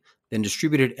easily, then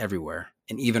distribute it everywhere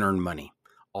and even earn money,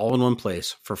 all in one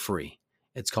place for free.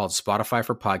 It's called Spotify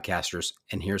for Podcasters,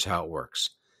 and here's how it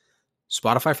works.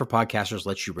 Spotify for Podcasters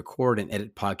lets you record and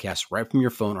edit podcasts right from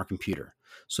your phone or computer.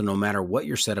 So no matter what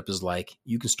your setup is like,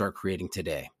 you can start creating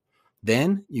today.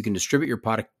 Then you can distribute your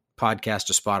podcast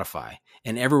to Spotify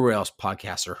and everywhere else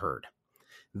podcasts are heard.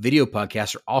 Video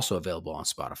podcasts are also available on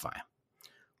Spotify.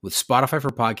 With Spotify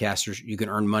for Podcasters, you can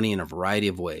earn money in a variety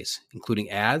of ways, including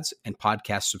ads and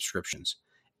podcast subscriptions.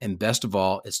 And best of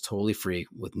all, it's totally free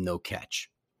with no catch.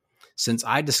 Since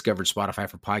I discovered Spotify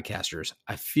for Podcasters,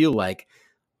 I feel like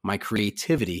my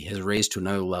creativity has raised to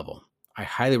another level. I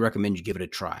highly recommend you give it a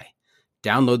try.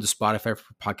 Download the Spotify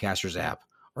for Podcasters app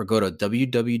or go to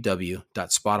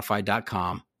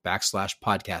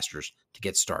www.spotify.com/podcasters to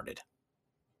get started.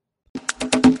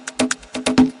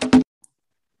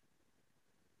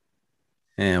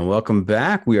 And welcome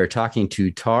back. We are talking to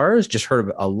TARS. Just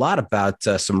heard a lot about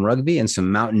some rugby and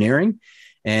some mountaineering.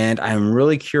 And I'm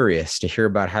really curious to hear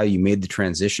about how you made the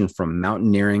transition from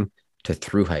mountaineering to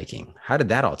through hiking. How did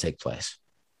that all take place?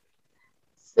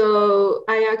 So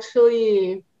I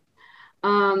actually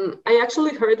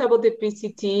heard about the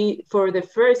PCT for the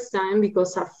first time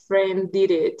because a friend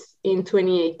did it in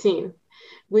 2018,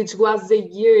 which was the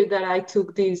year that I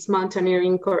took this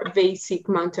basic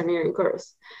mountaineering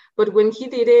course. But when he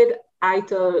did it, I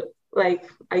thought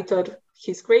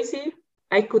he's crazy.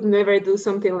 I could never do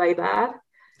something like that.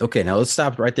 Okay, now let's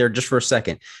stop right there just for a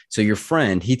second. So your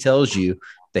friend, he tells you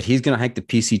that he's going to hike the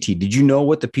PCT. Did you know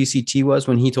what the PCT was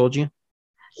when he told you?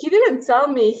 He didn't tell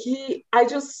me. I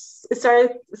just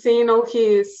started seeing all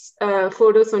his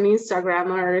photos on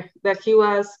Instagram, or that he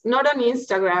was not on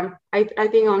Instagram. I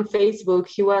think on Facebook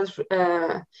he was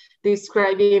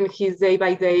describing his day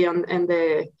by day on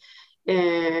the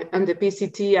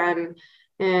PCT, and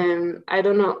I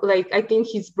don't know. Like, I think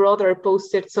his brother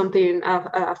posted something,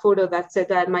 a photo that said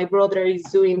that my brother is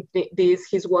doing this.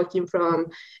 He's walking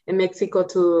from Mexico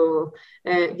to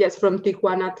from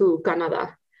Tijuana to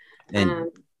Canada.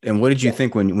 And what did you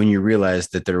think when you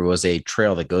realized that there was a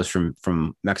trail that goes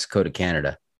from Mexico to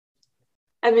Canada?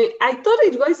 I mean, I thought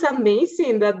it was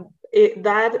amazing that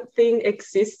that thing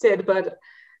existed, but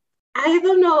I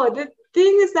don't know. The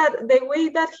thing is that the way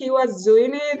that he was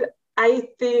doing it, I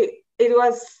think it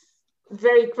was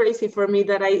very crazy for me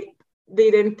that I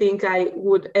didn't think I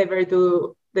would ever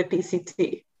do the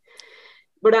PCT.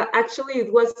 But actually,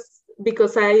 it was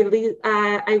because I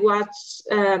watched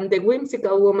the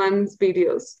Whimsical Woman's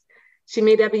videos. She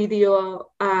made a video.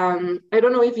 I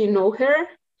don't know if you know her,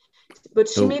 but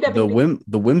she made a video.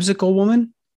 The Whimsical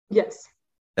Woman? Yes.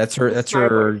 That's her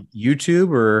YouTube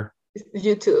or?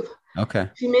 YouTube. Okay.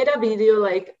 She made a video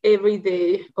like every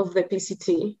day of the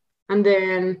PCT. And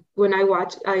then when I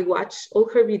watch all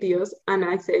her videos and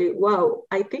I say, wow,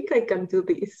 I think I can do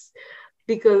this.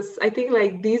 Because I think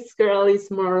like this girl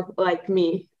is more like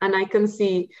me, and I can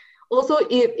see also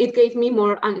it gave me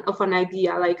more of an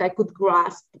idea, like I could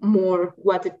grasp more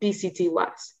what the PCT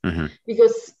was. Mm-hmm.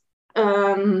 Because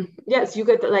yes, you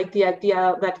get like the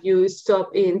idea that you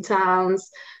stop in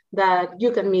towns, that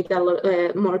you can meet a lot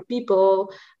more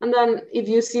people, and then if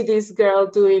you see this girl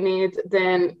doing it,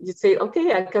 then you say,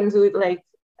 okay, I can do it. Like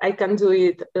I can do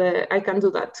it. I can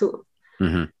do that too.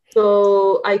 Mm-hmm.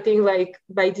 So I think like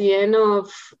by the end of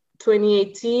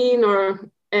 2018 or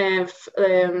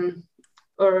the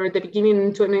beginning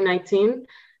in 2019,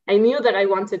 I knew that I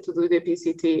wanted to do the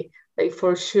PCT, like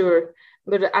for sure,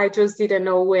 but I just didn't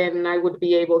know when I would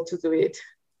be able to do it.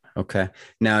 Okay.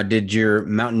 Now, did your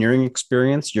mountaineering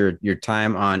experience, your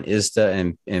time on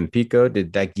ISTA and Pico,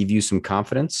 did that give you some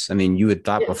confidence? I mean, you had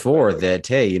thought before that,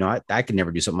 hey, I could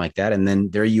never do something like that. And then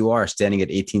there you are standing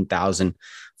at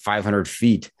 18,500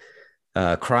 feet,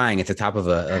 crying at the top of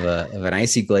an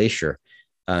icy glacier.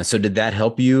 So did that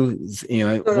help you?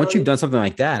 Once you've done something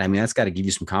like that, I mean, that's got to give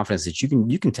you some confidence that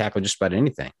you can tackle just about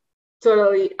anything.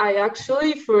 Totally. I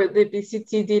actually, for the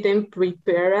PCT, didn't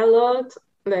prepare a lot.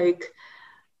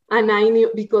 And I knew,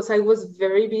 because I was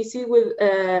very busy with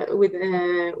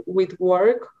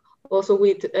work, also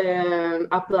with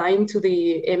applying to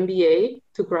the MBA,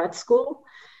 to grad school.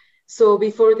 So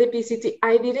before the PCT,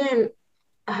 I didn't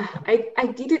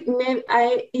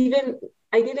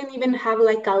even have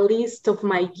like a list of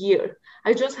my gear.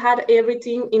 I just had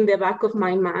everything in the back of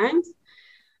my mind.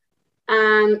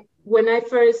 And when I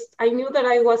knew that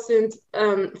I wasn't,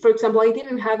 for example, I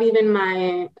didn't have even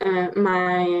my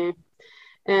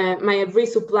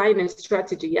resupplying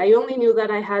strategy. I only knew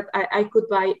that I could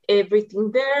buy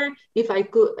everything there. If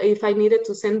I needed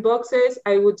to send boxes,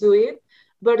 I would do it.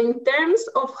 But in terms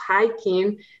of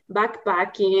hiking,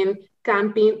 backpacking,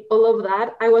 camping, all of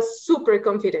that, I was super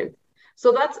confident.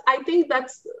 So I think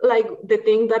that's like the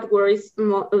thing that worries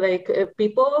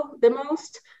people the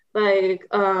most. Like,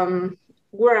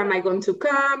 where am I going to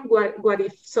come? What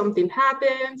if something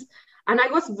happens? And I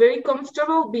was very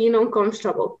comfortable being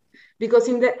uncomfortable, because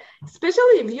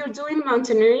especially if you're doing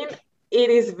mountaineering, it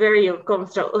is very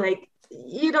uncomfortable. Like,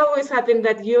 it always happens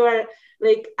that you are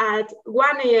like at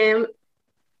 1 a.m.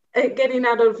 Getting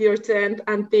out of your tent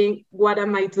and think, what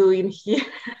am I doing here?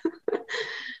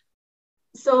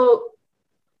 So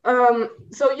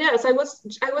yes, I was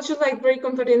just like very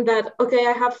confident that, okay,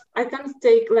 I can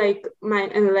take like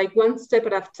like one step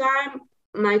at a time,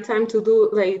 my time to do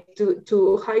like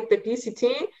to hike the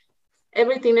PCT.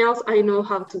 Everything else, I know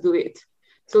how to do it.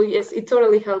 So yes, it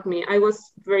totally helped me. I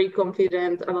was very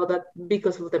confident about that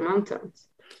because of the mountains.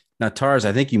 Now, TARS,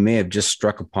 I think you may have just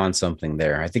struck upon something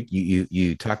there. I think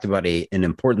you talked about an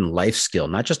important life skill,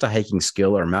 not just a hiking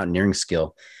skill or mountaineering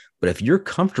skill, but if you're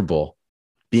comfortable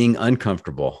being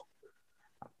uncomfortable,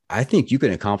 I think you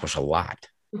can accomplish a lot.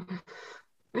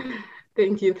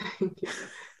 Thank you.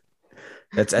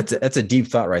 That's a deep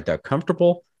thought right there.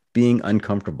 Comfortable being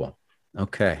uncomfortable.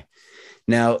 Okay.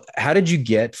 Now, how did you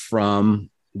get from?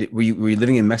 Were you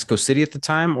living in Mexico City at the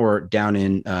time, or down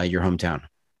in your hometown?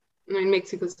 In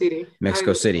Mexico City.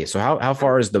 Mexico City. So how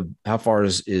far is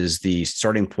the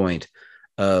starting point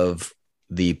of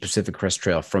the Pacific Crest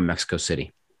Trail from Mexico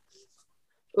City?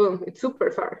 Oh, it's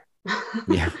super far.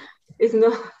 Yeah. It's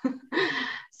not.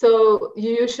 So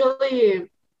usually,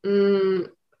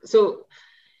 so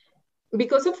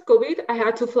because of COVID, I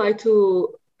had to fly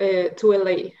to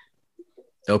LA.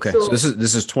 Okay, so this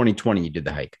is 2020. You did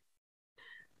the hike,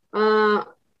 or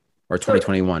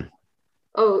 2021?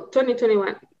 Oh,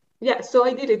 2021. Yeah, so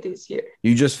I did it this year.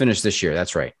 You just finished this year.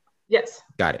 That's right. Yes.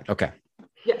 Got it. Okay.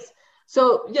 Yes.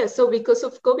 So yes. So because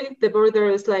of COVID, the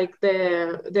border is like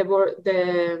the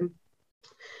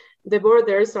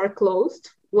borders are closed.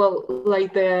 Well,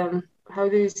 like how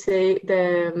do you say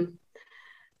the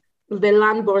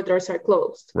land borders are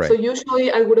closed. Right. So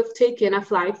usually I would have taken a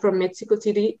flight from Mexico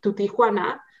City to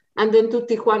Tijuana, and then to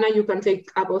Tijuana you can take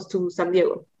a bus to San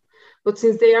Diego. But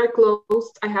since they are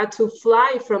closed, I had to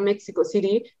fly from Mexico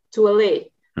City to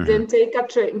LA, then take a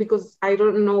train, because I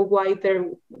don't know why there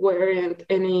weren't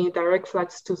any direct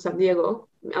flights to San Diego.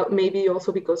 Maybe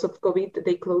also because of COVID,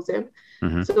 they closed them.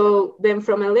 So then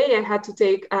from LA, I had to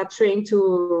take a train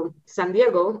to San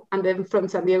Diego, and then from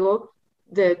San Diego,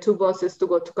 the 2 buses to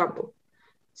go to Campo.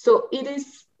 So it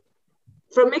is,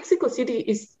 from Mexico City,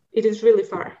 it is really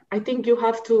far. I think you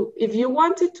have to, if you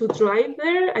wanted to drive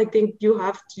there, I think you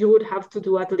would have to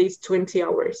do at least 20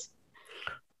 hours.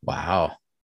 Wow.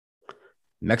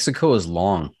 Mexico is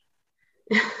long.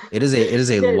 It is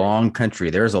a Yes. long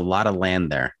country. There's a lot of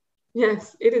land there.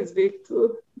 Yes, it is big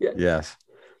too. Yes. Yes.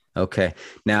 Okay.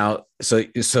 Now, so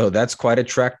that's quite a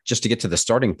trek just to get to the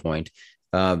starting point.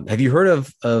 Have you heard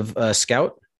of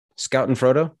Scout and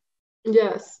Frodo?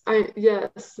 Yes, I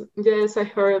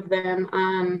heard of them.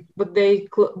 But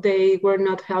they were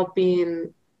not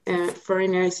helping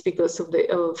foreigners because of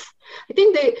I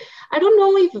think I don't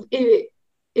know if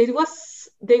it was,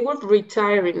 they were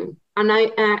retiring, and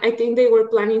I think they were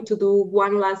planning to do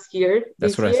one last year.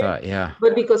 That's what I thought. Yeah.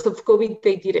 But because of COVID,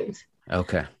 they didn't.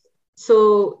 Okay.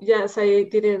 So yes, I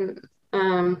didn't.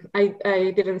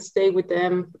 I didn't stay with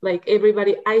them. Like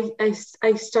everybody, I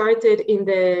started in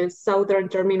the southern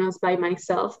terminus by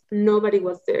myself. Nobody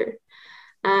was there,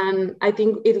 and I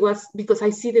think it was because I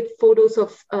see the photos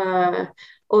of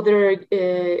other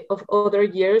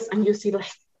years, and you see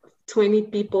like 20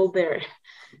 people there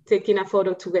taking a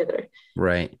photo together.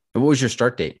 Right. What was your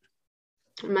start date?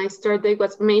 My start date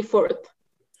was May 4th.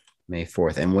 May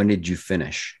 4th. And when did you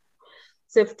finish?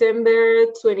 September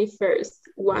 21st.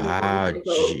 Wow.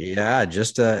 Yeah,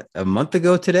 just a month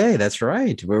ago today. That's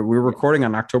right. We're recording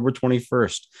on October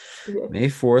 21st. Yeah. May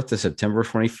 4th to September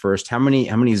 21st. How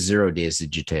many 0 days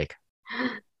did you take?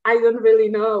 I don't really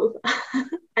know.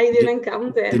 I didn't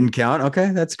count it. Didn't count?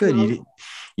 Okay, that's good. No.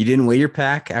 You didn't weigh your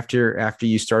pack after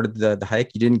you started the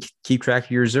hike. You didn't keep track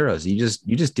of your zeros. You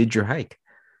just did your hike.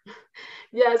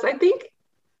 Yes, I think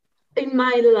in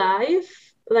my life,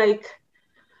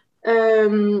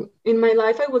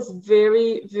 I was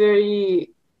very,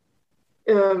 very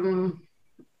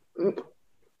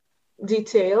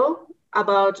detailed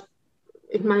about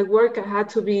in my work. I had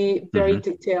to be very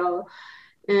detailed.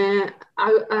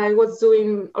 I was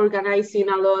organizing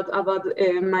a lot about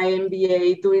my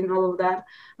MBA, doing all of that.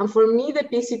 And for me, the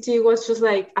PCT was just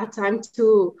like a time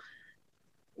to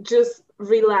just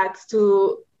relax,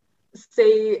 to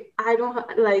say, I don't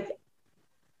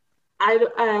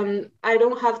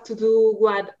have to do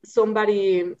what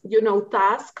somebody,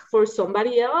 task for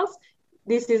somebody else.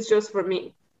 this is just for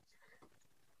me.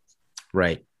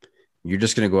 Right. You're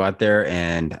just going to go out there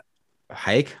and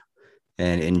hike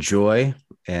and enjoy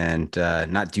and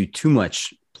not do too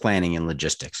much planning and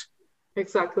logistics.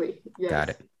 Exactly.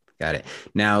 Yes. Got it.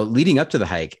 Now, leading up to the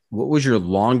hike, what was your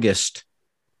longest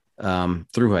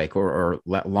through hike or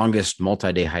longest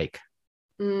multi-day hike?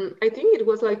 I think it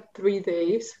was like 3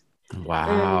 days.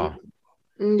 Wow.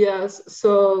 Yes.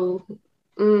 So,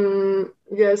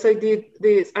 yes, I did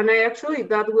this. And I actually,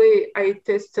 that way, I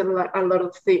tested a lot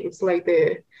of things like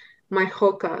my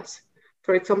HOCAs,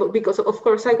 for example, because of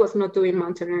course I was not doing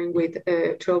mountaineering with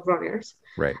 12 runners.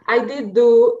 Right. I did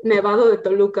do Nevado de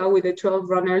Toluca with the 12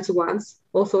 runners once,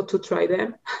 also to try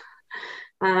them.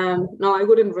 No, I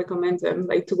wouldn't recommend them.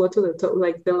 Like to go to the top,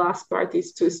 like the last part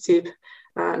is too steep,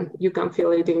 and you can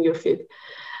feel it in your feet.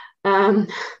 But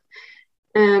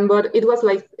it was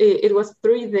like it was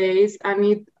 3 days,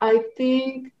 and I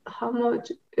think how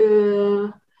much.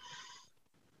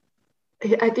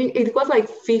 I think it was like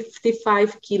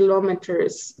 55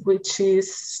 kilometers, which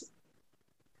is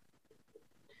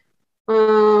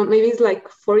maybe it's like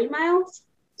 40 miles,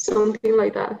 something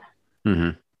like that.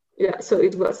 Mm-hmm. Yeah, so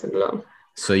it wasn't long.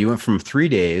 So you went from 3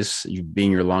 days, you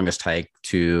being your longest hike,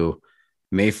 to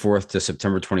May 4th to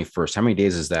September 21st. How many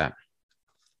days is that?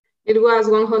 It was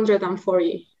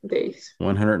 140 days.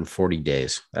 140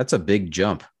 days. That's a big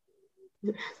jump.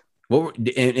 What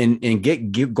and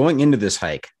going into this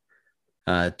hike,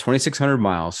 2,600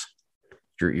 miles.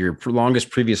 Your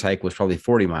longest previous hike was probably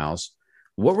 40 miles.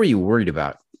 What were you worried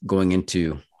about going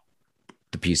into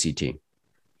the PCT?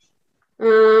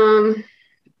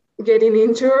 Getting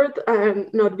injured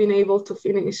and not being able to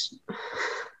finish.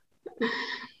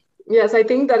 Yes, I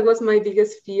think that was my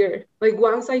biggest fear. Like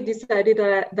once I decided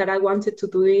that I wanted to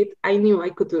do it, I knew I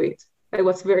could do it. I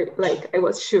was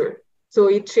sure. So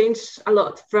it changed a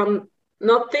lot from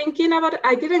not thinking about it.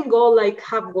 I didn't go like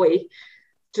halfway,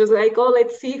 just like, oh,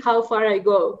 let's see how far I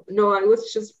go. No, I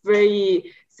was just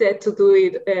very set to do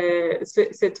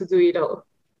it all.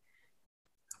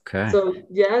 Okay. So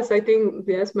yes, I think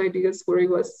my biggest worry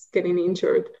was getting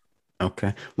injured.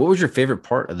 Okay. What was your favorite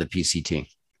part of the PCT?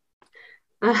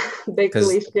 The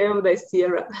cliche of the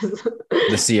Sierras.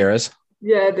 The Sierras?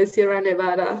 Yeah, the Sierra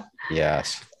Nevada.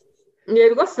 Yes. Yeah,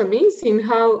 it was amazing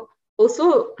how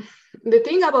also the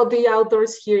thing about the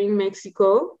outdoors here in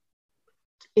Mexico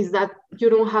is that you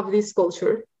don't have this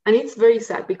culture. And it's very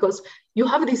sad because you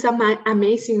have these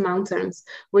amazing mountains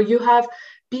where you have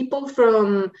people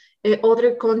from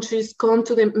other countries come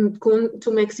to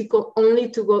Mexico only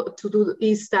to go to do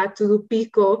ISTA, to do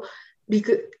Pico,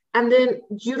 and then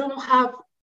you don't have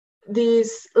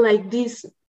these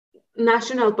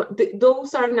national,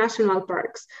 those are national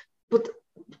parks, but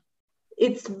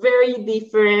it's very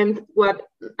different what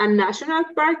a national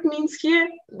park means here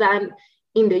than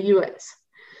in the US.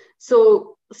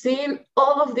 So seeing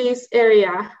all of this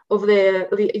area of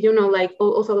like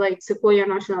also like Sequoia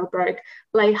National Park,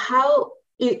 like how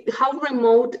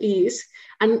remote is,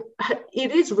 and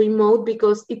it is remote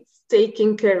because it's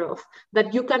taken care of,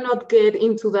 that you cannot get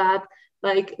into that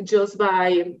like just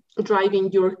by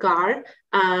driving your car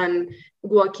and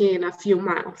walking a few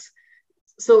miles.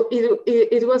 So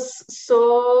it was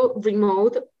so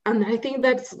remote, and I think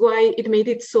that's why it made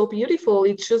it so beautiful.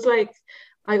 It's just like,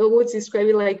 I always describe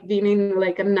it like being in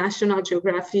like a National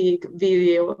Geographic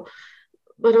video,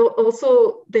 but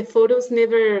also the photos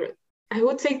never. I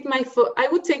would take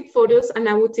photos and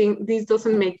I would think this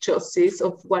doesn't make justice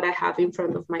of what I have in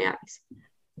front of my eyes.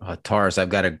 TARS, I've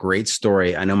got a great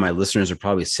story. I know my listeners are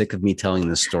probably sick of me telling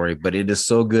this story, but it is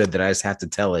so good that I just have to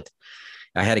tell it.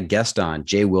 I had a guest on,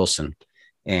 Jay Wilson,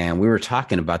 and we were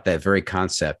talking about that very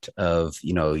concept of,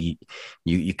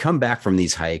 you come back from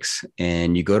these hikes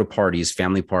and you go to parties,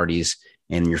 family parties,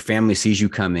 and your family sees you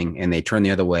coming and they turn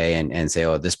the other way and say,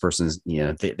 oh, this person's,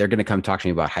 they're going to come talk to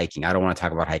me about hiking. I don't want to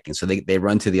talk about hiking. So they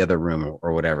run to the other room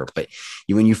or whatever. But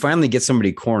when you finally get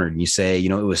somebody cornered and you say, it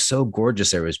was so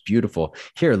gorgeous there, it was beautiful.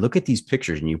 Here, look at these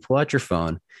pictures. And you pull out your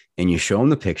phone and you show them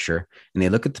the picture and they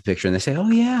look at the picture and they say,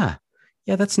 oh, yeah,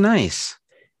 that's nice.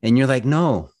 And you're like,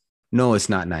 no, it's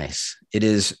not nice. It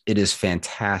is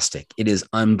fantastic. It is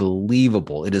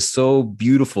unbelievable. It is so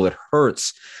beautiful. It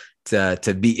hurts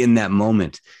to be in that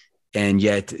moment. And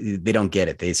yet they don't get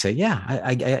it. They say, yeah,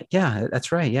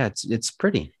 that's right. Yeah, it's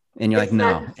pretty. And you're like,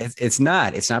 no, it's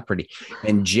not pretty.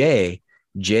 And Jay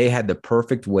had the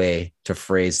perfect way to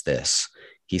phrase this.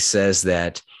 He says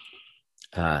that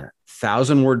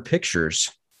 1,000-word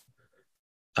pictures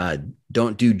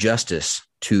don't do justice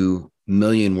to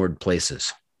million-word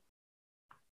places.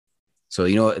 So,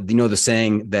 the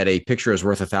saying that a picture is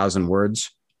worth 1,000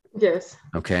 words? Yes.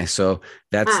 Okay, so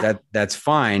Ah, that's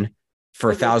fine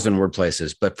for okay. 1,000 word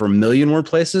places, but for 1,000,000 word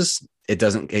places, it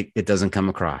doesn't come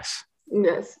across.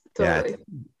 Yes, Yeah, totally.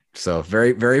 so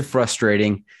very very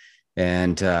frustrating,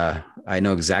 and I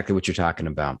know exactly what you're talking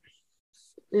about.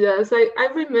 Yes, I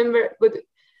remember, but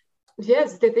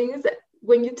yes, the thing is that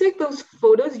when you take those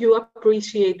photos, you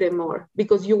appreciate them more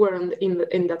because you were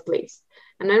in that place.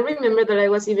 And I remember that I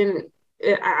was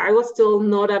still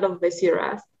not out of the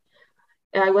Sierras.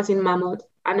 I was in Mammoth,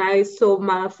 and I saw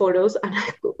my photos, and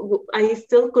I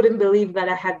still couldn't believe that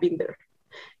I had been there.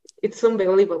 It's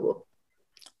unbelievable.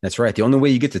 That's right. The only way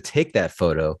you get to take that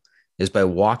photo is by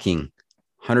walking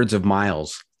hundreds of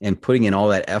miles and putting in all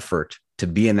that effort to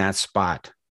be in that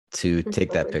spot to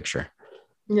take that Exactly. picture.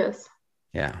 Yes.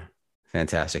 Yeah.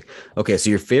 Fantastic. Okay, so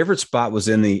your favorite spot was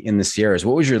in the Sierras.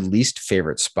 What was your least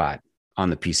favorite spot on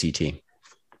the PCT?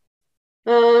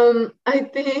 I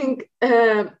think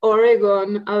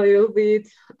Oregon a little bit.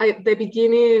 The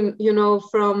beginning,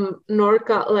 from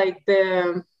Norca, like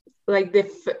the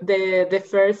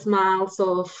first miles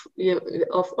of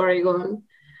Oregon.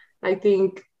 I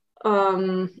think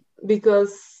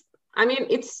because I mean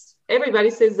it's everybody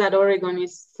says that Oregon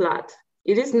is flat.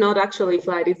 It is not actually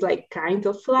flat. It's like kind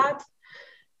of flat,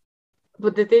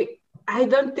 but the thing I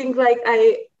don't think like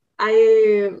I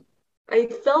I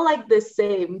felt like the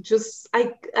same. Just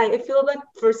I feel that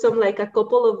for some like a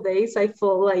couple of days I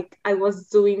felt like I was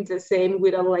doing the same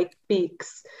without like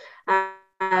peaks.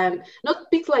 And not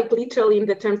peaks like literally in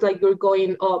the terms like you're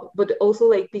going up, but also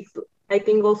like peaks. I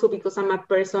think also because I'm a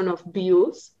person of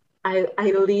views. I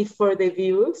live for the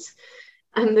views.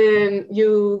 And then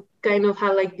you kind of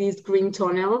have like these green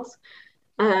tunnels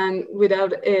and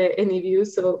without any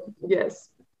views. So yes,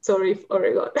 sorry,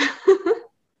 Oregon.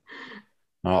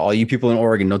 All you people in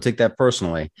Oregon, don't take that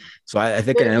personally. So I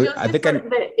think I But know. just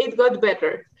it got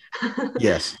better.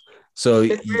 Yes. So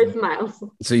The first miles.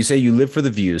 so you say you live for the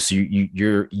views. So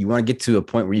you want to get to a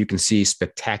point where you can see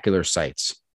spectacular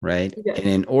sights, right? And Yes.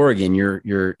 in Oregon,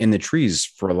 you're in the trees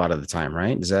for a lot of the time,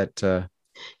 right? Is that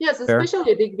Yes, fair?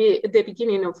 especially the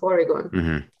beginning of Oregon.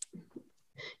 Mm-hmm.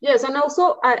 Yes, and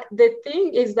also the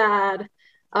thing is that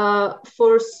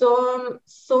for some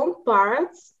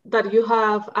parts that you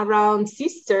have around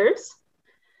sisters,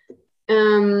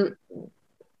 um,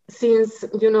 since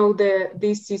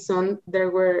this season there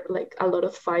were like a lot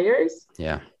of fires.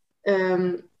 Yeah.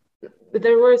 Um,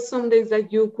 there were some days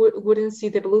that you wouldn't see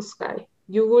the blue sky.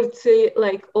 You would see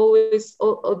like always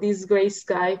all this gray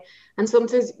sky, and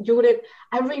sometimes you wouldn't.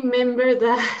 I remember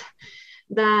that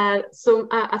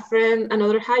a friend,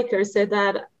 another hiker, said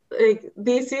that like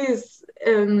this is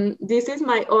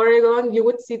my Oregon. You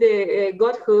would see the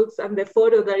God hooks and the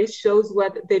photo that it shows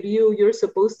what the view you're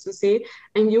supposed to see,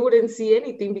 and you wouldn't see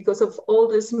anything because of all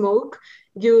the smoke.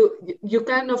 You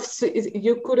kind of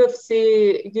you could have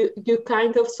see you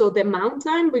kind of saw the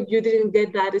mountain, but you didn't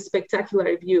get that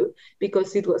spectacular view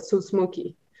because it was too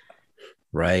smoky.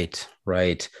 Right.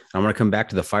 Right. I want to come back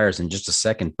to the fires in just a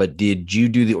second, but did you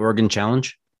do the Oregon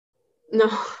Challenge? No,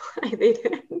 I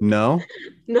didn't. No.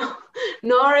 No,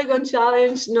 no Oregon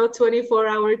challenge, no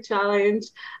 24-hour challenge.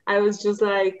 I was just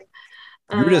like,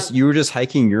 You were uh, just you were just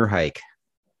hiking your hike.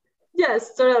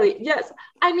 yes, totally. Yes.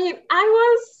 I mean, I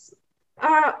was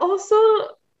also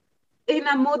in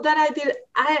a mood that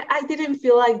I didn't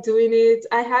feel like doing it.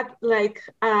 I had like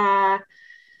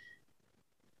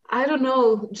I don't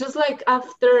know, just like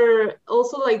after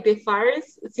also like the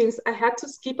fires, since I had to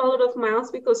skip a lot of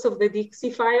miles because of the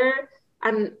Dixie fire,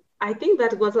 and I think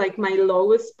that was like my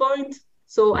lowest point.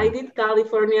 So I Mhm. did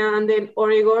California and then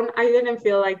Oregon. I didn't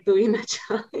feel like doing a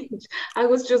challenge. I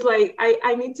was just like,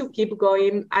 I need to keep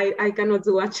going. I cannot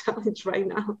do a challenge right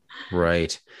now.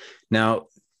 Right. Now,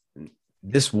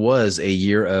 this was a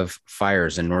year of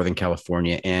fires in Northern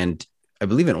California and I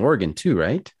believe in Oregon too,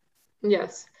 right?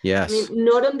 Yes. I mean, Yes.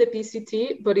 not on the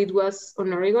PCT, but it was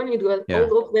on Oregon. It was Yeah.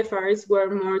 all of the fires were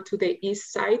more to the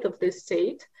east side of the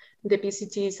state. The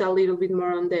PCT is a little bit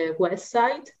more on the west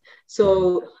side. Mhm.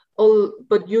 So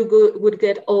but you would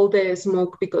get all the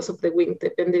smoke because of the wind,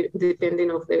 depending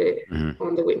Mhm.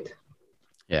 on the wind.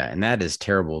 Yeah. And that is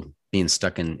terrible being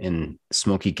stuck in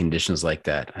smoky conditions like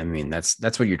that. I mean,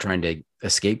 that's what you're trying to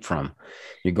escape from.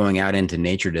 You're going out into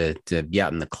nature to be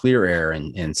out in the clear air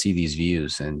and see these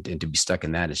views and to be stuck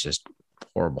in that is just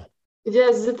horrible.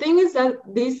 Yes, the thing is that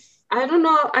I don't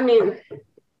know. I mean,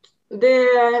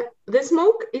 the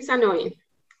smoke is annoying.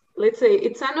 Let's say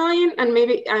it's annoying and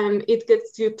maybe it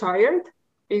gets you tired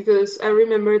because I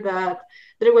remember that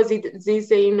there was this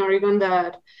day in Oregon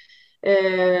that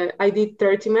I did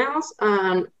 30 miles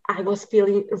and I was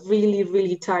feeling really,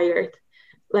 really tired.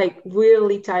 like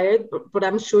really tired, but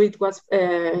I'm sure it was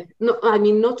no, I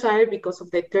mean not tired because of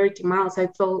the 30 miles. I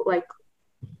felt like,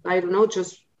 I don't know,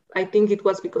 just I think it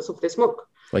was because of the smoke.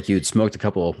 Like you'd smoked a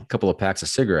couple of packs of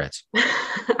cigarettes.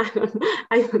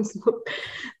 I don't smoke.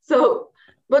 So,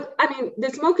 but I mean, the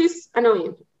smoke is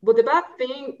annoying. But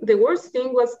the worst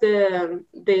thing was the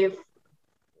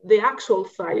actual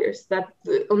fires that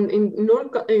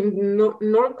NorCal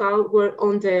were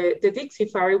on the Dixie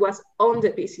Fire was on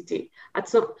the PCT. At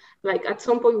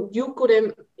some point you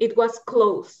couldn't, it was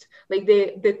closed. Like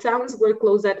the towns were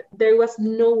closed, that there was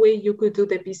no way you could do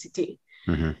the PCT.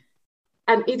 Mm-hmm.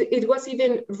 And it was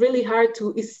even really hard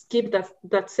to skip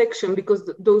that section because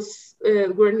those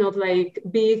were not like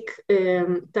big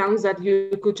towns that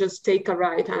you could just take a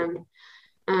ride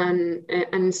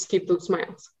and skip those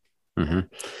miles. Mm-hmm.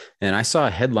 And I saw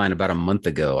a headline about a month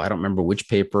ago. I don't remember which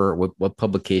paper, what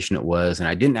publication it was, and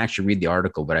I didn't actually read the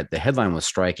article, but the headline was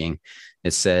striking.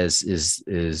 It says, "Is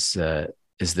the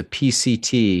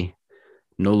PCT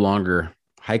no longer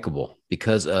hikeable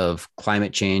because of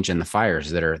climate change and the fires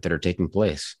that are taking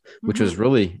place," which was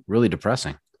really, really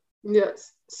depressing.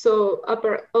 Yes. So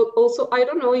also, I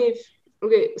don't know if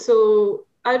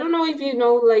you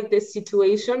know like the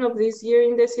situation of this year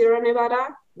in the Sierra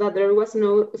Nevada, that there was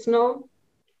no snow.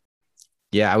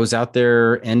 Yeah, I was out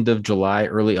there end of July,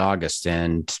 early August,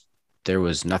 and there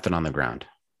was nothing on the ground.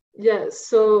 Yes.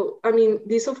 So, I mean,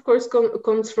 this of course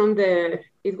comes from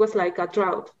it was like a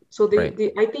drought. So Right.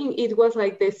 I think it was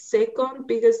like the second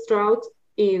biggest drought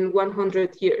in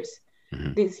 100 years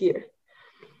this year.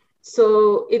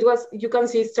 So it was, you can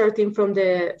see starting from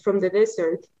the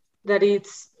desert that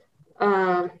it's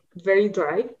very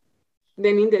dry.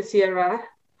 Then in the Sierra,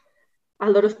 a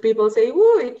lot of people say,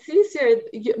 "Whoa, it's easier.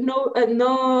 No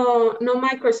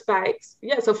micro spikes."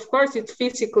 Yes, of course, it's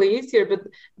physically easier, but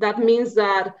that means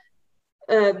that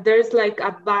there's like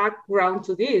a background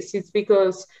to this. It's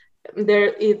because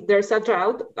there's a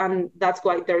drought, and that's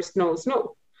why there's no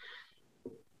snow.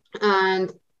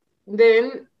 And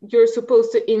then you're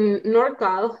supposed to, in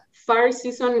NorCal, fire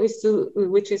season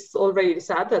which is already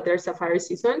sad that there's a fire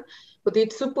season, but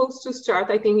it's supposed to start,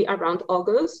 I think, around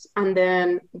August, and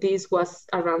then this was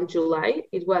around July.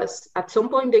 It was at some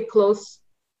point they closed.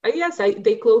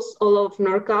 They closed all of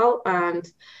NorCal, and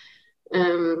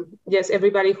yes,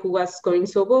 everybody who was going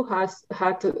solo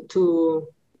had to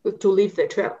leave the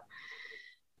trail.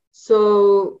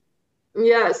 So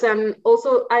yes, and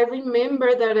also I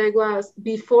remember that I was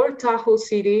before Tahoe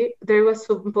City. There was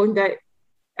some point that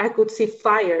I could see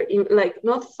fire, like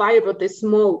not fire, but the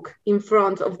smoke in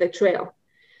front of the trail.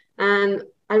 And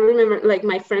I remember like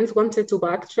my friends wanted to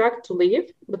backtrack to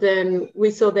leave, but then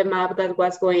we saw the map that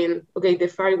was going, okay, the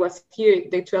fire was here,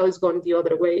 the trail is going the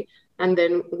other way. And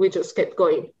then we just kept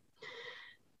going.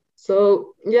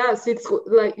 So yes, it's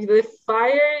like the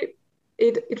fire,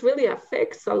 it really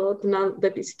affects a lot now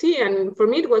the PCT. And for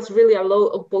me, it was really a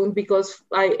low point because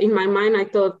in my mind, I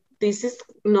thought, this is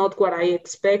not what I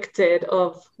expected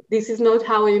of, this is not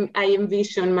how I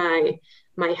envision my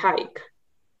hike.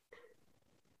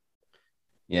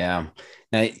 Yeah.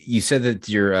 Now you said that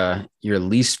your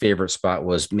least favorite spot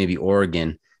was maybe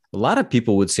Oregon. A lot of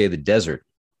people would say the desert,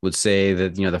 would say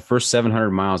that, the first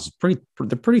 700 miles,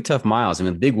 they're pretty tough miles. I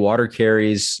mean, big water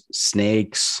carries,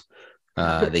 snakes,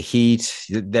 the heat.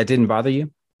 That didn't bother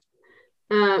you?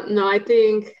 No, I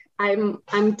think I'm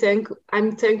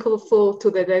thankful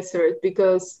to the desert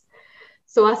because,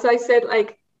 so as I said,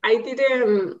 like I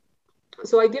didn't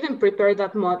prepare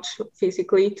that much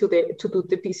physically to do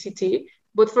the PCT,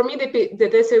 but for me the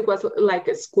desert was like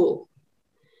a school.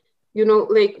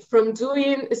 Like from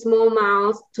doing small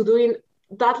miles to doing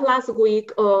that last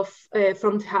week of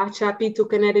from Tehachapi to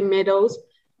Kennedy Meadows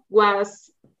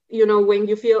was, when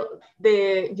you feel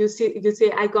you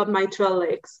say I got my trail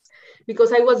legs,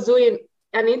 because I was doing,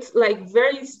 and it's like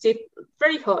very steep,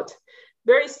 very hot,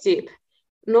 very steep,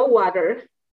 no water,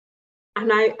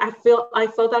 and I felt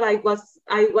that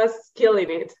I was killing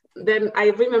it. Then I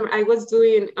remember I was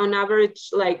doing on average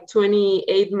like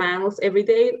 28 miles every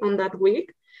day on that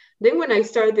week. Then when I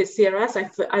started the Sierras,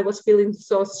 I was feeling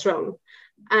so strong.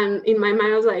 And in my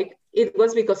mind, I was like, it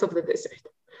was because of the desert.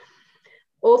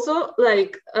 Also,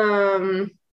 like,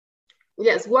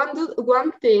 yes,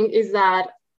 one thing is that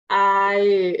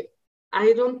I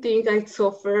don't think I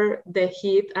suffer the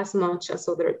heat as much as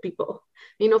other people.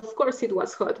 Of course it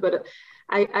was hot, but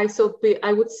I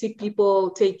would see people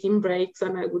taking breaks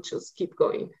and I would just keep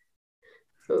going.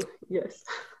 So, yes.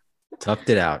 Toughed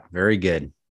it out. Very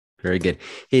good. Very good.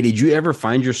 Hey, did you ever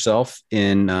find yourself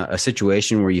in a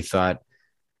situation where you thought,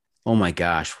 oh my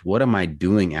gosh, what am I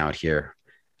doing out here?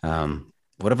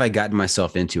 What have I gotten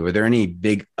myself into? Are there any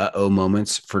big uh-oh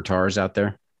moments for TARS out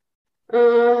there?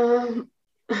 Um,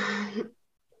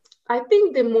 I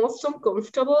think the most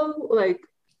uncomfortable, like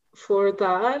for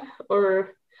that,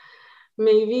 or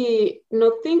maybe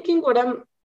not thinking what am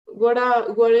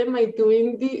I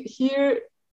doing here.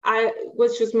 I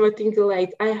was just more thinking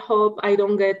like I hope I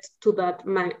don't get to that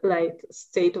like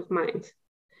state of mind.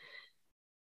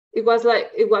 It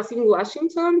was in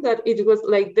Washington that it was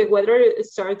like the weather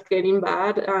started getting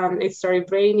bad. It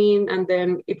started raining and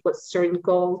then it was turning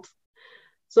cold.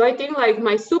 So I think like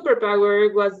my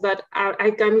superpower was that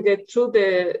I can get through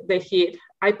the heat.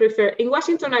 I prefer in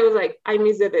Washington. I was like I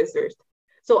miss the desert,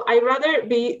 so I rather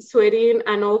be sweating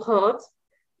and all hot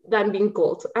than being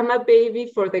cold. I'm a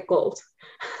baby for the cold.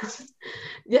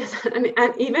 Yes, and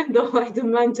even though I do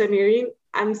mountaineering,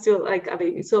 I'm still like a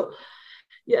baby. So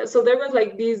yeah, so there was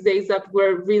like these days that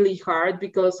were really hard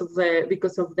because of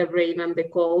the rain and the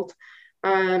cold.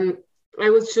 And I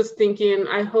was just thinking,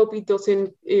 I hope it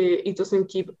doesn't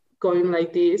keep going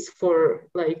like this for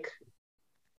like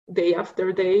day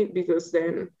after day, because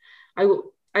then I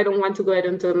don't want to go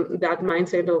into that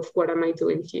mindset of what am I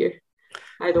doing here.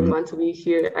 I don't want to be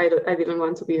here. I didn't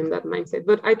want to be in that mindset.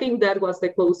 But I think that was the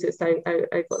closest I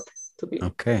got to be.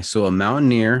 Okay, so a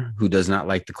mountaineer who does not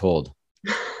like the cold.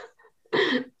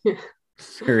 Yeah.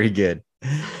 Very good.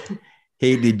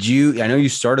 Hey, I know you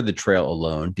started the trail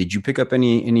alone. Did you pick up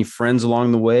any friends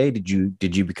along the way? Did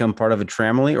you become part of a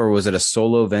tramily, or was it a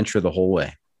solo venture the whole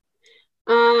way?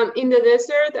 In the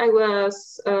desert, I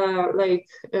was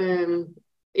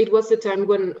it was the time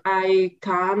when I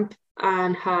camp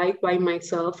and hike by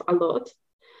myself a lot.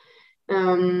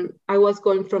 I was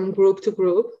going from group to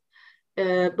group.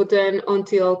 But then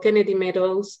until Kennedy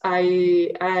Meadows,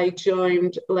 I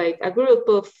joined like a group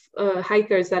of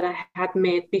hikers that I had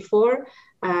met before,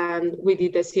 and we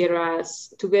did the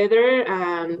Sierras together.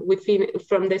 And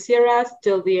from the Sierras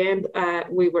till the end,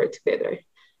 we were together.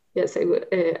 Yes,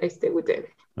 I stayed with them.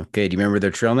 Okay, do you remember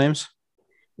their trail names?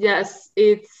 Yes,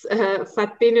 it's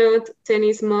Fat Peanut,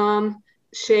 Tennis Mom,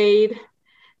 Shade,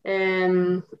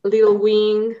 Little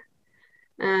Wing,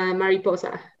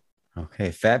 Mariposa.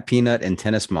 Okay, Fat Peanut and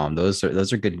Tennis Mom. Those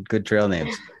are good trail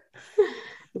names.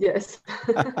 Yes.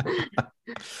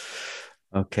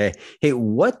 Okay. Hey,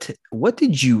 what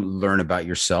did you learn about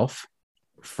yourself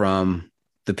from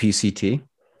the PCT?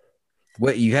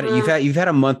 What you've had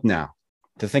a month now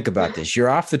to think about this. You're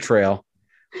off the trail.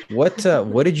 What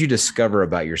did you discover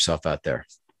about yourself out there?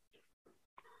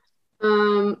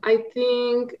 I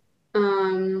think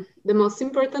the most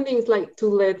important thing is like to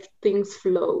let things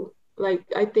flow. Like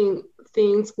I think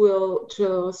things will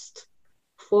just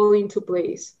fall into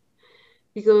place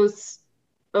because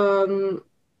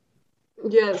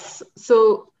yes,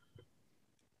 so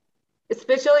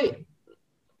especially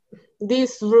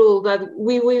this rule that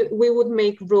we would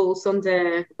make rules on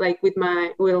the like with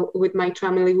my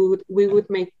family, we would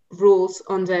make rules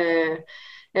on the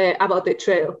about the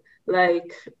trail.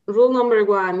 Like rule number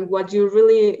one, what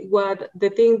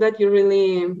the thing that you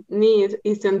really need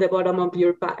is in the bottom of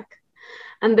your pack.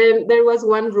 And then there was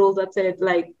one rule that said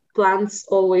like plans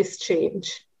always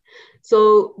change.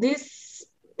 So this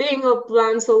thing of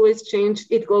plans always change,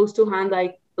 it goes to hand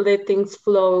like let things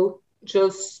flow,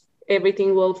 just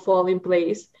everything will fall in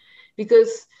place.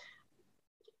 Because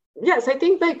yes, I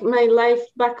think like my life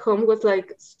back home was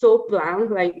like so planned,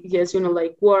 like yes,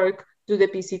 like work, do the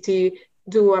PCT,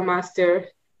 do a master,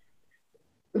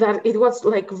 that it was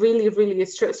like really, really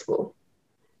stressful.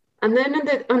 And then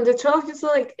on the trail, it's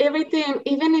like everything,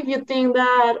 even if you think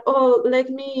that, oh,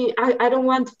 I don't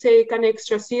want to take an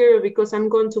extra zero because I'm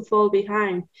going to fall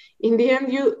behind. In the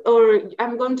end,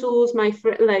 I'm going to lose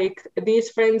like these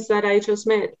friends that I just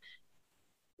met.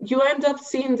 You end up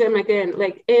seeing them again,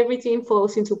 like everything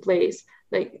falls into place,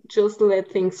 like just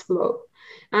let things flow.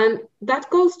 And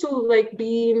that goes to like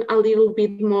being a little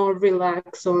bit more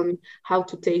relaxed on how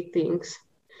to take things.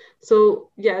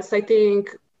 So yes, I think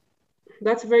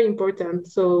that's very important.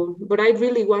 So, but I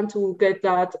really want to get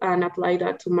that and apply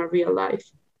that to my real life.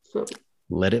 So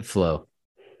let it flow.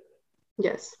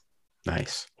 Yes.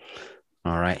 Nice.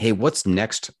 All right. Hey, what's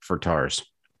next for TARS?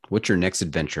 What's your next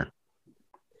adventure?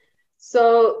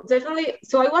 So definitely.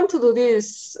 So I want to do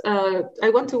this. I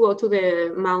want to go to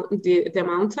the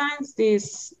mountains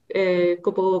this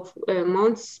couple of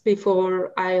months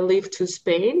before I leave to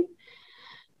Spain.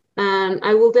 And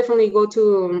I will definitely go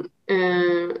to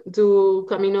do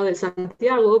Camino de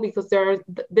Santiago because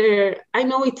I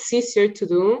know it's easier to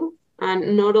do,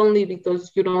 and not only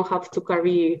because you don't have to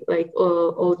carry like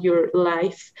all your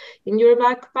life in your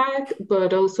backpack,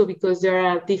 but also because there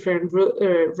are different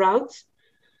routes.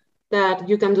 that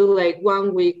you can do like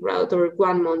 1 week route or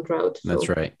 1 month route. That's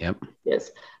right. Yep.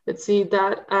 Yes, let's see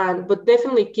that. But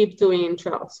definitely keep doing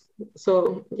trails.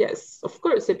 So yes, of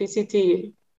course, the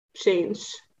PCT changed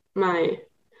my,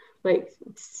 like,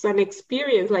 it's an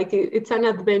experience, like it's an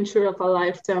adventure of a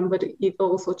lifetime, but it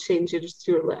also changes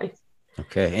your life.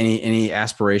 Okay. Any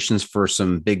aspirations for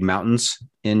some big mountains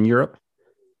in Europe?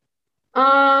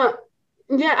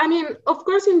 Yeah, I mean, of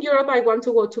course, in Europe, I want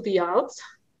to go to the Alps,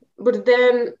 but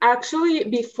then actually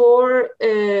before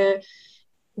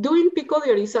doing Pico de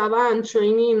Orizaba and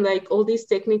training, like all this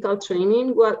technical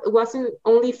training, wasn't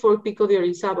only for Pico de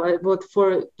Orizaba, but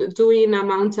for doing a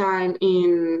mountain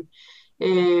in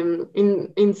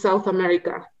South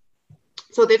America.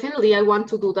 So definitely I want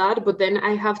to do that, but then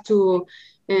I have to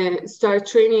start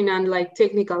training and like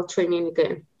technical training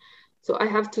again. So I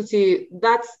have to see,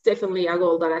 that's definitely a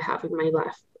goal that I have in my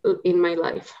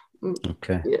life.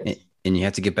 Okay. Yes. And you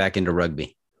have to get back into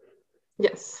rugby.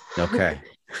 Yes. Okay.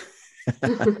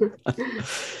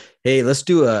 Hey, let's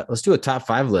do a top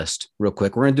 5 list real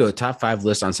quick. We're going to do a top 5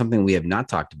 list on something we have not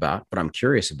talked about, but I'm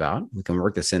curious about. We can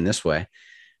work this in this way.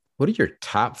 What are your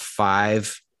top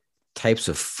 5 types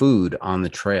of food on the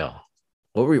trail?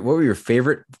 What were your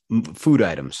favorite food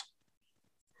items?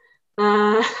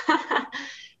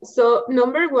 So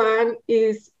number 1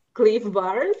 is Cliff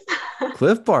Bars.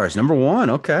 Cliff Bars, number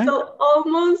 1. Okay.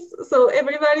 So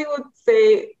everybody would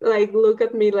say, like, look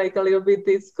at me like a little bit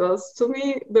disgust to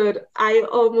me, but I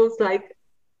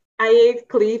ate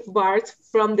Cliff Bars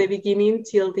from the beginning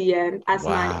till the end as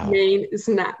my main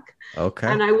snack. Okay.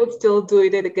 And I would still do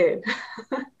it again.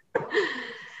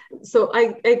 So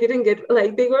I didn't get,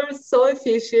 like, they were so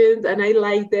efficient and I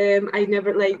like them. I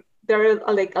never, like, there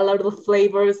are like a lot of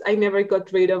flavors. I never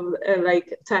got rid of,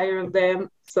 tired of them.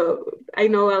 So I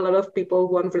know a lot of people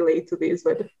won't relate to this,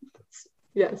 but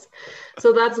yes.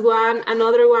 So that's one.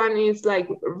 Another one is like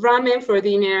ramen for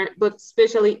dinner, but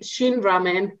especially Shin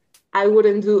ramen. I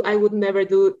would never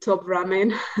do top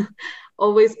ramen.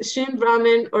 Always Shin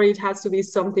ramen, or it has to be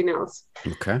something else.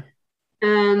 Okay.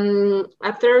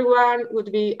 A third one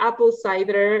would be apple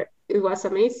cider. It was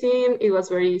amazing. It was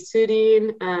very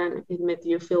soothing and it made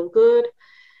you feel good.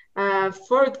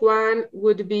 Fourth one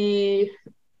would be,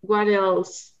 what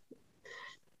else?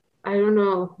 I don't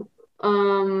know.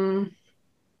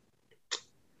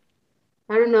 I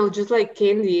don't know, just like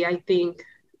candy, I think.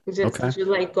 Just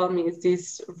like gummies,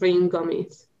 these ring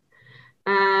gummies.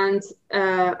 And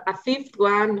a fifth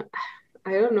one,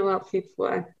 I don't know, a fifth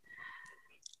one.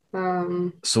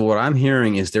 So what I'm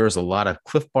hearing is there was a lot of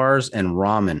Cliff Bars and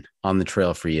ramen on the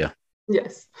trail for you.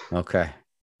 Yes. Okay.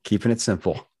 Keeping it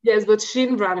simple. Yes, but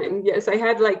Shin ramen. Yes, I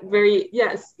had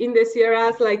in the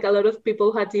Sierras, like a lot of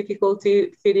people had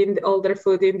difficulty fitting all their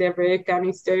food in the bread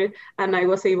canister, and I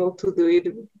was able to do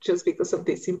it just because of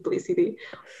the simplicity.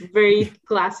 Very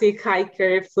classic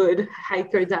hiker food,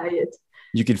 hiker diet.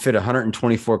 You could fit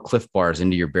 124 Cliff Bars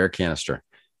into your bear canister.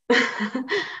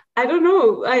 I don't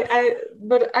know.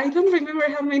 But I don't remember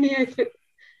how many I fit.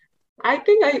 I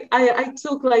think I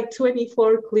took like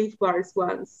 24 Cliff Bars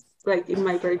once, like in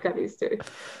my bear canister.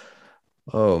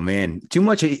 Oh man, too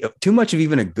much of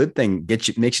even a good thing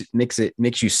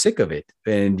makes you sick of it.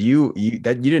 And you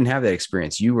didn't have that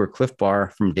experience. You were Cliff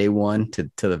Bar from day one to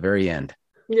the very end.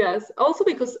 Yes. Also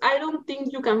because I don't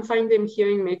think you can find them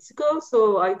here in Mexico.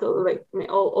 So I thought, like,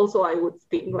 also I would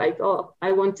think like, oh,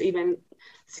 I won't even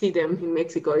see them in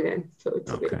Mexico again. So it's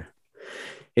okay.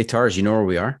 Hey, TARS, you know where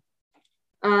we are?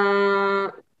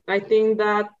 I think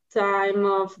that time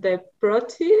of the pro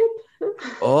tip.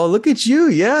 Oh, look at you.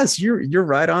 Yes, you're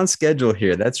right on schedule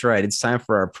here. That's right. It's time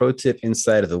for our pro tip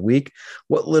insight of the week.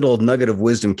 What little nugget of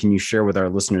wisdom can you share with our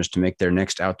listeners to make their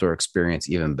next outdoor experience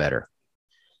even better?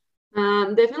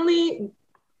 Definitely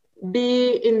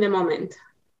be in the moment.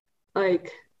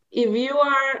 Like, if you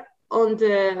are in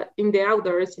the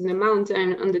outdoors, in the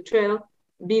mountain, on the trail,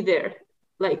 be there.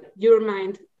 Like, your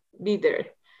mind, be there.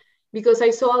 Because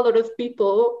I saw a lot of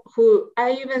people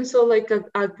I even saw like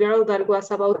a girl that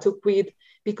was about to quit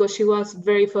because she was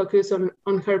very focused on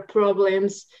her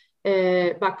problems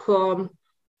back home,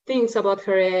 things about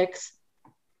her ex.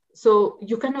 So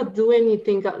you cannot do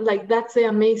anything. Like, that's the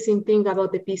amazing thing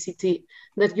about the PCT,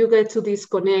 that you get to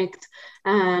disconnect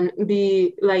and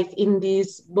be like in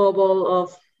this bubble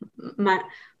of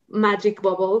magic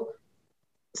bubble.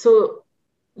 So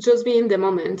just be in the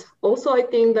moment. Also, I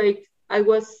think like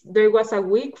there was a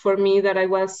week for me that I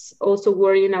was also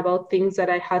worrying about things that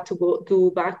I had to go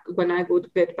do back when I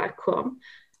would get back home.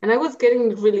 And I was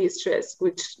getting really stressed,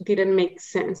 which didn't make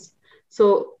sense.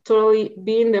 So totally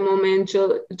be in the moment,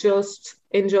 just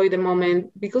enjoy the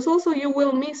moment, because also you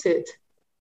will miss it.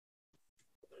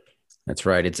 That's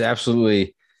right. It's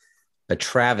absolutely a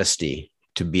travesty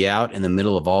to be out in the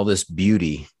middle of all this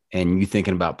beauty and you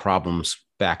thinking about problems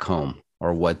back home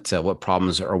or what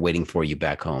problems are waiting for you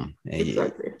back home.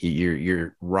 Exactly.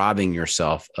 You're robbing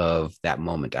yourself of that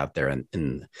moment out there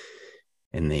in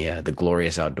the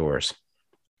glorious outdoors.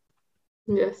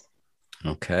 Yes.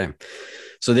 Okay.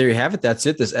 So there you have it. That's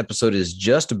it. This episode is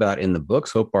just about in the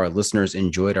books. Hope our listeners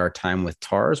enjoyed our time with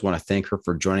TARS. Want to thank her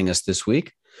for joining us this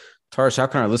week. TARS, how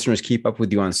can our listeners keep up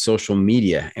with you on social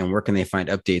media and where can they find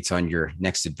updates on your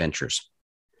next adventures?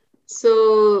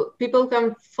 So people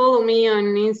can follow me on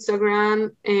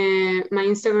Instagram, and my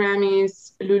Instagram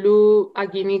is Lulu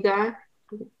Aguiniga.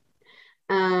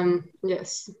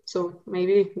 Yes, so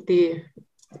maybe the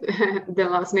the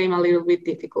last name a little bit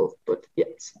difficult, but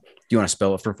yes. Do you want to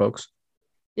spell it for folks?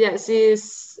 Yes,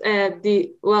 it's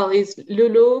it's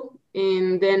Lulu,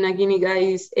 and then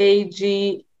Aguiniga is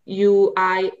Aguiniga.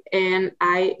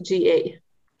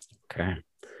 Okay.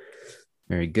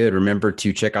 Very good. Remember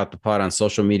to check out the pod on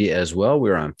social media as well.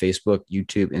 We're on Facebook,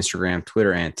 YouTube, Instagram,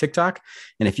 Twitter, and TikTok.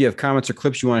 And if you have comments or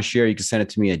clips you want to share, you can send it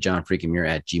to me at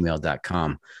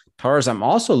johnfreakinmuir@gmail.com. TARS, I'm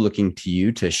also looking to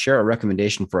you to share a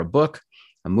recommendation for a book,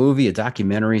 a movie, a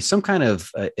documentary, some kind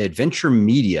of adventure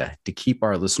media to keep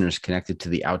our listeners connected to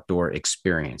the outdoor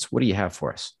experience. What do you have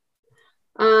for us?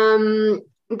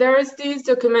 There's this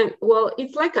document. Well,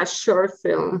 it's like a short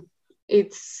film.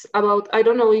 It's about, I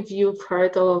don't know if you've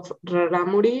heard of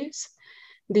Rarámuris,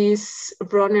 these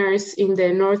runners in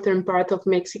the northern part of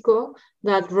Mexico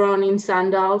that run in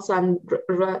sandals and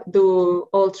do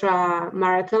ultra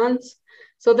marathons.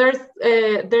 So there's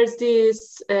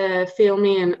this film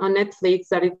on Netflix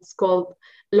that it's called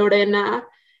Lorena.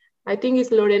 I think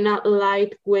it's Lorena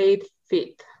Lightweight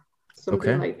Feet.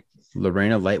 Something like this.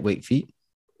 Lorena Lightweight Feet?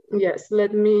 Yes,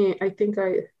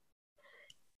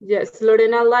 Yes,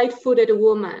 Lorena Light-Footed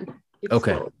Woman.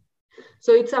 Called.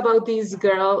 So it's about this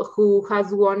girl who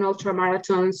has won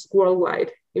ultramarathons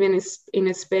worldwide, even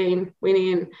in Spain,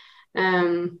 winning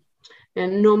a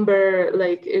number,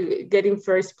 like getting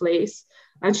first place.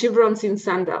 And she runs in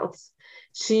sandals.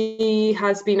 She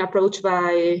has been approached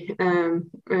by,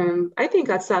 I think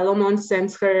that Salomon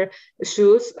sends her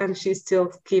shoes and she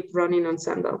still keep running on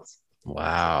sandals.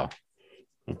 Wow.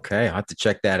 Okay, I'll have to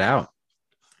check that out.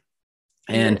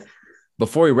 And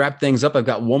before we wrap things up, I've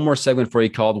got one more segment for you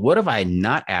called What Have I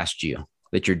Not Asked You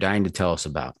That You're Dying to Tell Us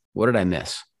About? What did I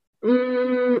miss?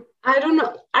 I don't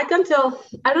know. I can tell.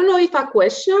 I don't know if a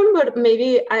question, but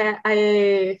maybe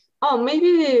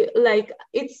maybe like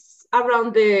it's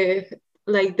around the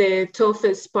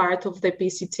toughest part of the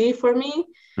PCT for me.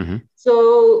 Mm-hmm.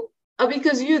 So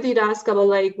because you did ask about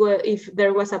like what if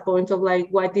there was a point of like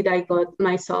what did I got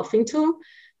myself into.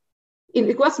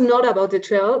 It was not about the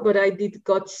trail, but I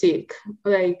got sick.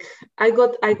 Like I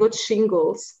got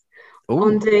shingles. Ooh.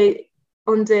 on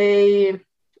day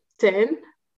 10.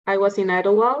 I was in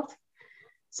Idlewild,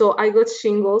 so I got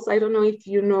shingles. I don't know if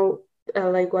you know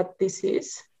like what this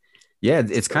is. Yeah,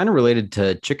 it's kind of related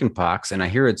to chickenpox, and I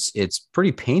hear it's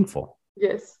pretty painful.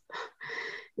 Yes.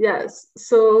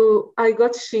 So I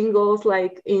got shingles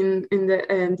like in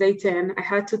the day 10. I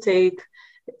had to take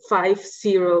 5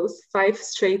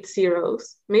 straight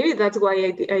zeros. Maybe that's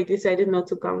why I decided not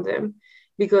to count them,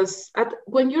 because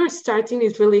when you're starting,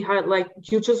 it's really hard. Like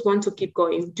you just want to keep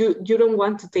going. You don't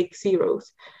want to take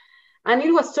zeros. And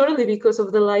it was totally because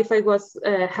of the life I was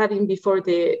having before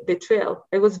the trail.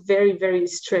 I was very, very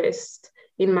stressed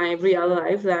in my real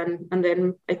life. And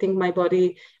then I think my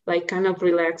body like kind of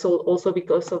relaxed also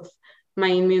because of my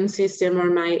immune system or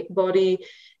my body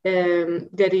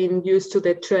getting used to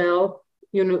the trail,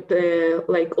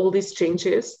 like all these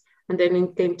changes. And then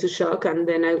it came to shock. And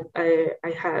then I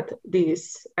had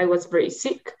this, I was very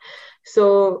sick.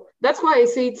 So that's why I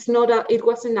say it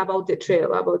wasn't about the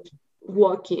trail, about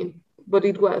walking, but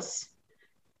it was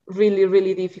really,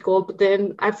 really difficult. But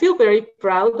then I feel very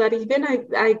proud that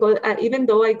even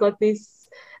though I got this,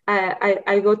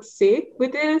 I got sick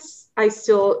with this, I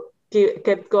still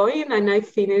kept going and I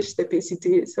finished the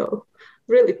PCT. So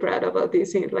really proud about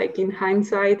this. Like in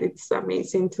hindsight, it's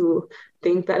amazing to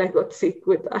think that I got sick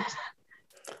with that.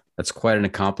 That's quite an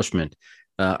accomplishment.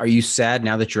 Are you sad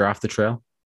now that you're off the trail?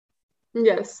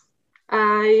 Yes,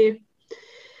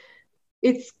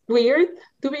 it's weird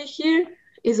to be here.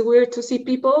 It's weird to see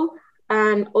people.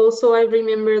 And also I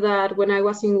remember that when I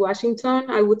was in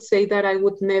Washington, I would say that I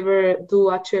would never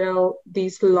do a trail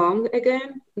this long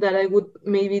again, that I would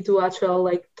maybe do a trail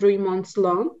like 3 months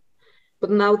long.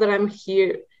 But now that I'm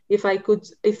here, if I could,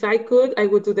 I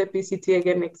would do the PCT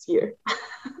again next year.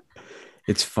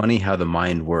 It's funny how the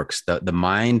mind works. The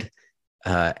mind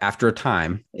after a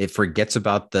time, it forgets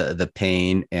about the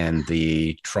pain and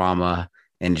the trauma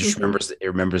and just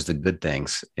remembers the good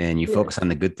things, and you focus on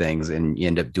the good things and you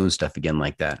end up doing stuff again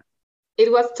like that.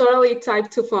 It was totally type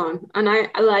 2 fun. And I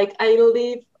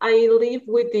live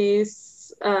with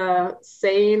this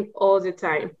saying all the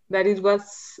time, that it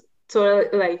was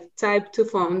totally like type 2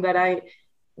 fun,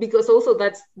 because also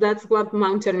that's what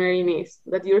mountaineering is,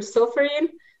 that you're suffering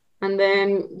and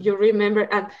then you remember,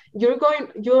 and you're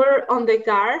on the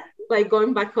car, like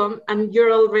going back home, and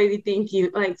you're already thinking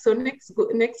like, so next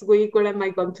week, what am I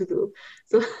going to do?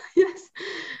 So yes,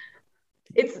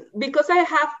 it's because I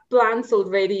have plans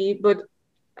already, but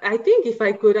I think if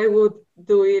I could, I would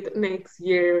do it next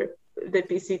year, the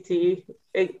PCT.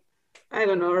 I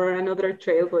don't know, or another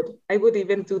trail, but I would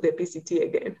even do the PCT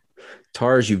again.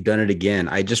 TARS, you've done it again.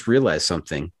 I just realized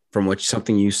something from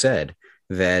something you said,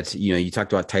 that, you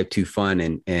talked about type 2 fun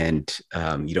and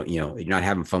you don't, you're not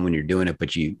having fun when you're doing it,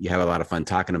 but you have a lot of fun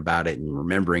talking about it and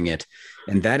remembering it.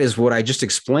 And that is what I just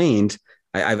explained.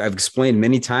 I've explained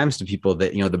many times to people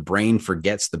that, the brain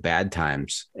forgets the bad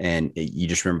times and you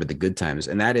just remember the good times.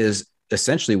 And that is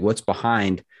essentially what's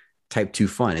behind type 2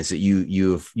 fun, is that you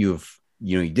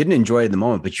didn't enjoy it in the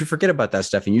moment, but you forget about that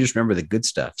stuff and you just remember the good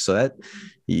stuff. So that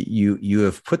you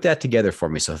have put that together for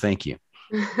me. So thank you.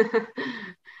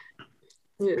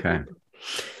 Okay.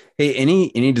 Hey,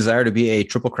 any desire to be a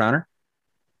triple crowner?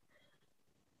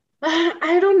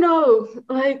 I don't know.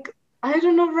 I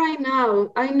don't know right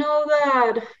now. I know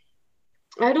that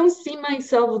I don't see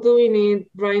myself doing it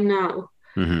right now.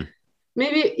 Mm-hmm.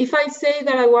 Maybe if I say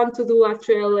that I want to do a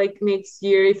trail like next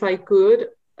year, if I could,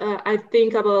 I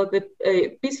think about the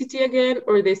PCT again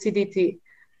or the CDT.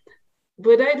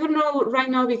 But I don't know right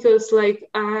now, because I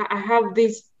have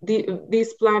this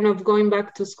plan of going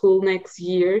back to school next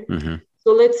year. Mm-hmm.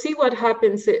 So let's see what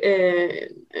happens.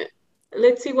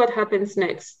 Let's see what happens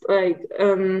next.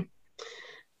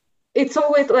 It's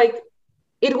always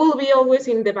it will be always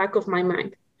in the back of my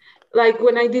mind. Like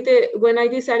when I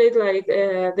decided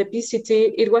the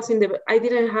PCT, it was I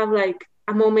didn't have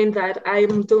a moment that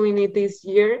I'm doing it this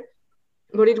year,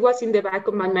 but it was in the back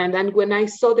of my mind. And when I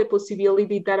saw the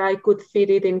possibility that I could fit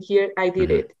it in here, I did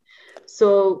it.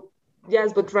 So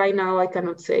yes, but right now I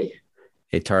cannot say.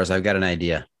 Hey, TARS, I've got an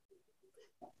idea.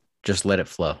 Just let it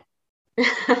flow.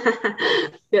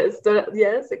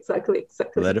 Yes, exactly.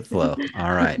 Let it flow.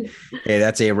 All right. Hey,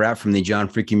 that's a wrap from the John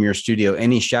Freaking Muir studio.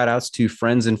 Any shout outs to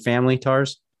friends and family,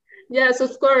 TARS? Yes,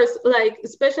 of course.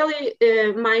 Especially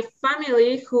my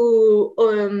family who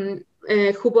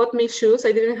bought me shoes.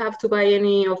 I didn't have to buy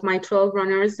any of my trail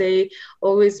runners. They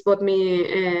always bought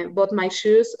my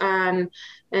shoes. And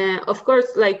of course,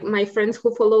 my friends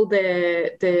who follow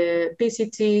the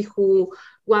PCT, who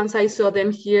once I saw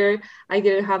them here, I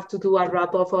didn't have to do a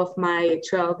wrap up of my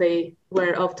trail. They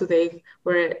were up to date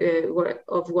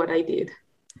of what I did.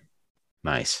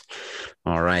 Nice.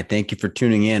 All right. Thank you for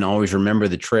tuning in. Always remember,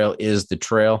 the trail is the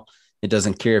trail. It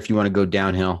doesn't care if you want to go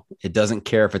downhill. It doesn't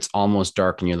care if it's almost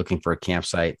dark and you're looking for a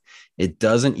campsite. It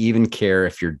doesn't even care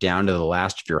if you're down to the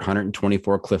last of your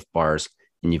 124 Cliff Bars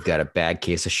and you've got a bad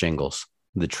case of shingles.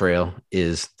 The trail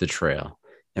is the trail.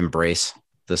 Embrace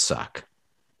the suck.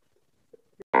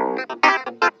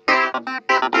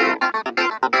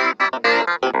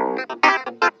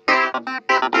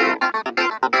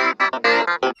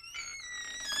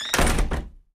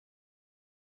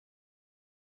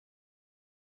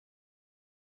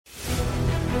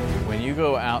 When you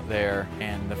go out there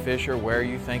and the fish are where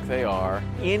you think they are,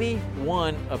 any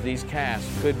one of these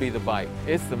casts could be the bite.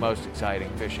 It's the most exciting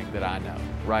fishing that I know,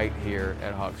 right here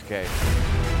at Hawks Cave.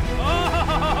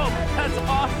 Oh, that's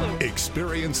awesome!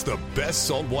 Experience the best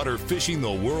saltwater fishing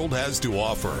the world has to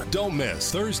offer. Don't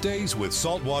miss Thursdays with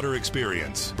Saltwater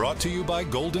Experience, brought to you by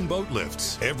Golden Boat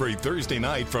Lifts, every Thursday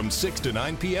night from 6 to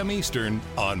 9 p.m. Eastern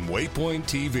on Waypoint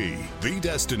TV, the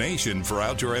destination for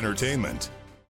outdoor entertainment.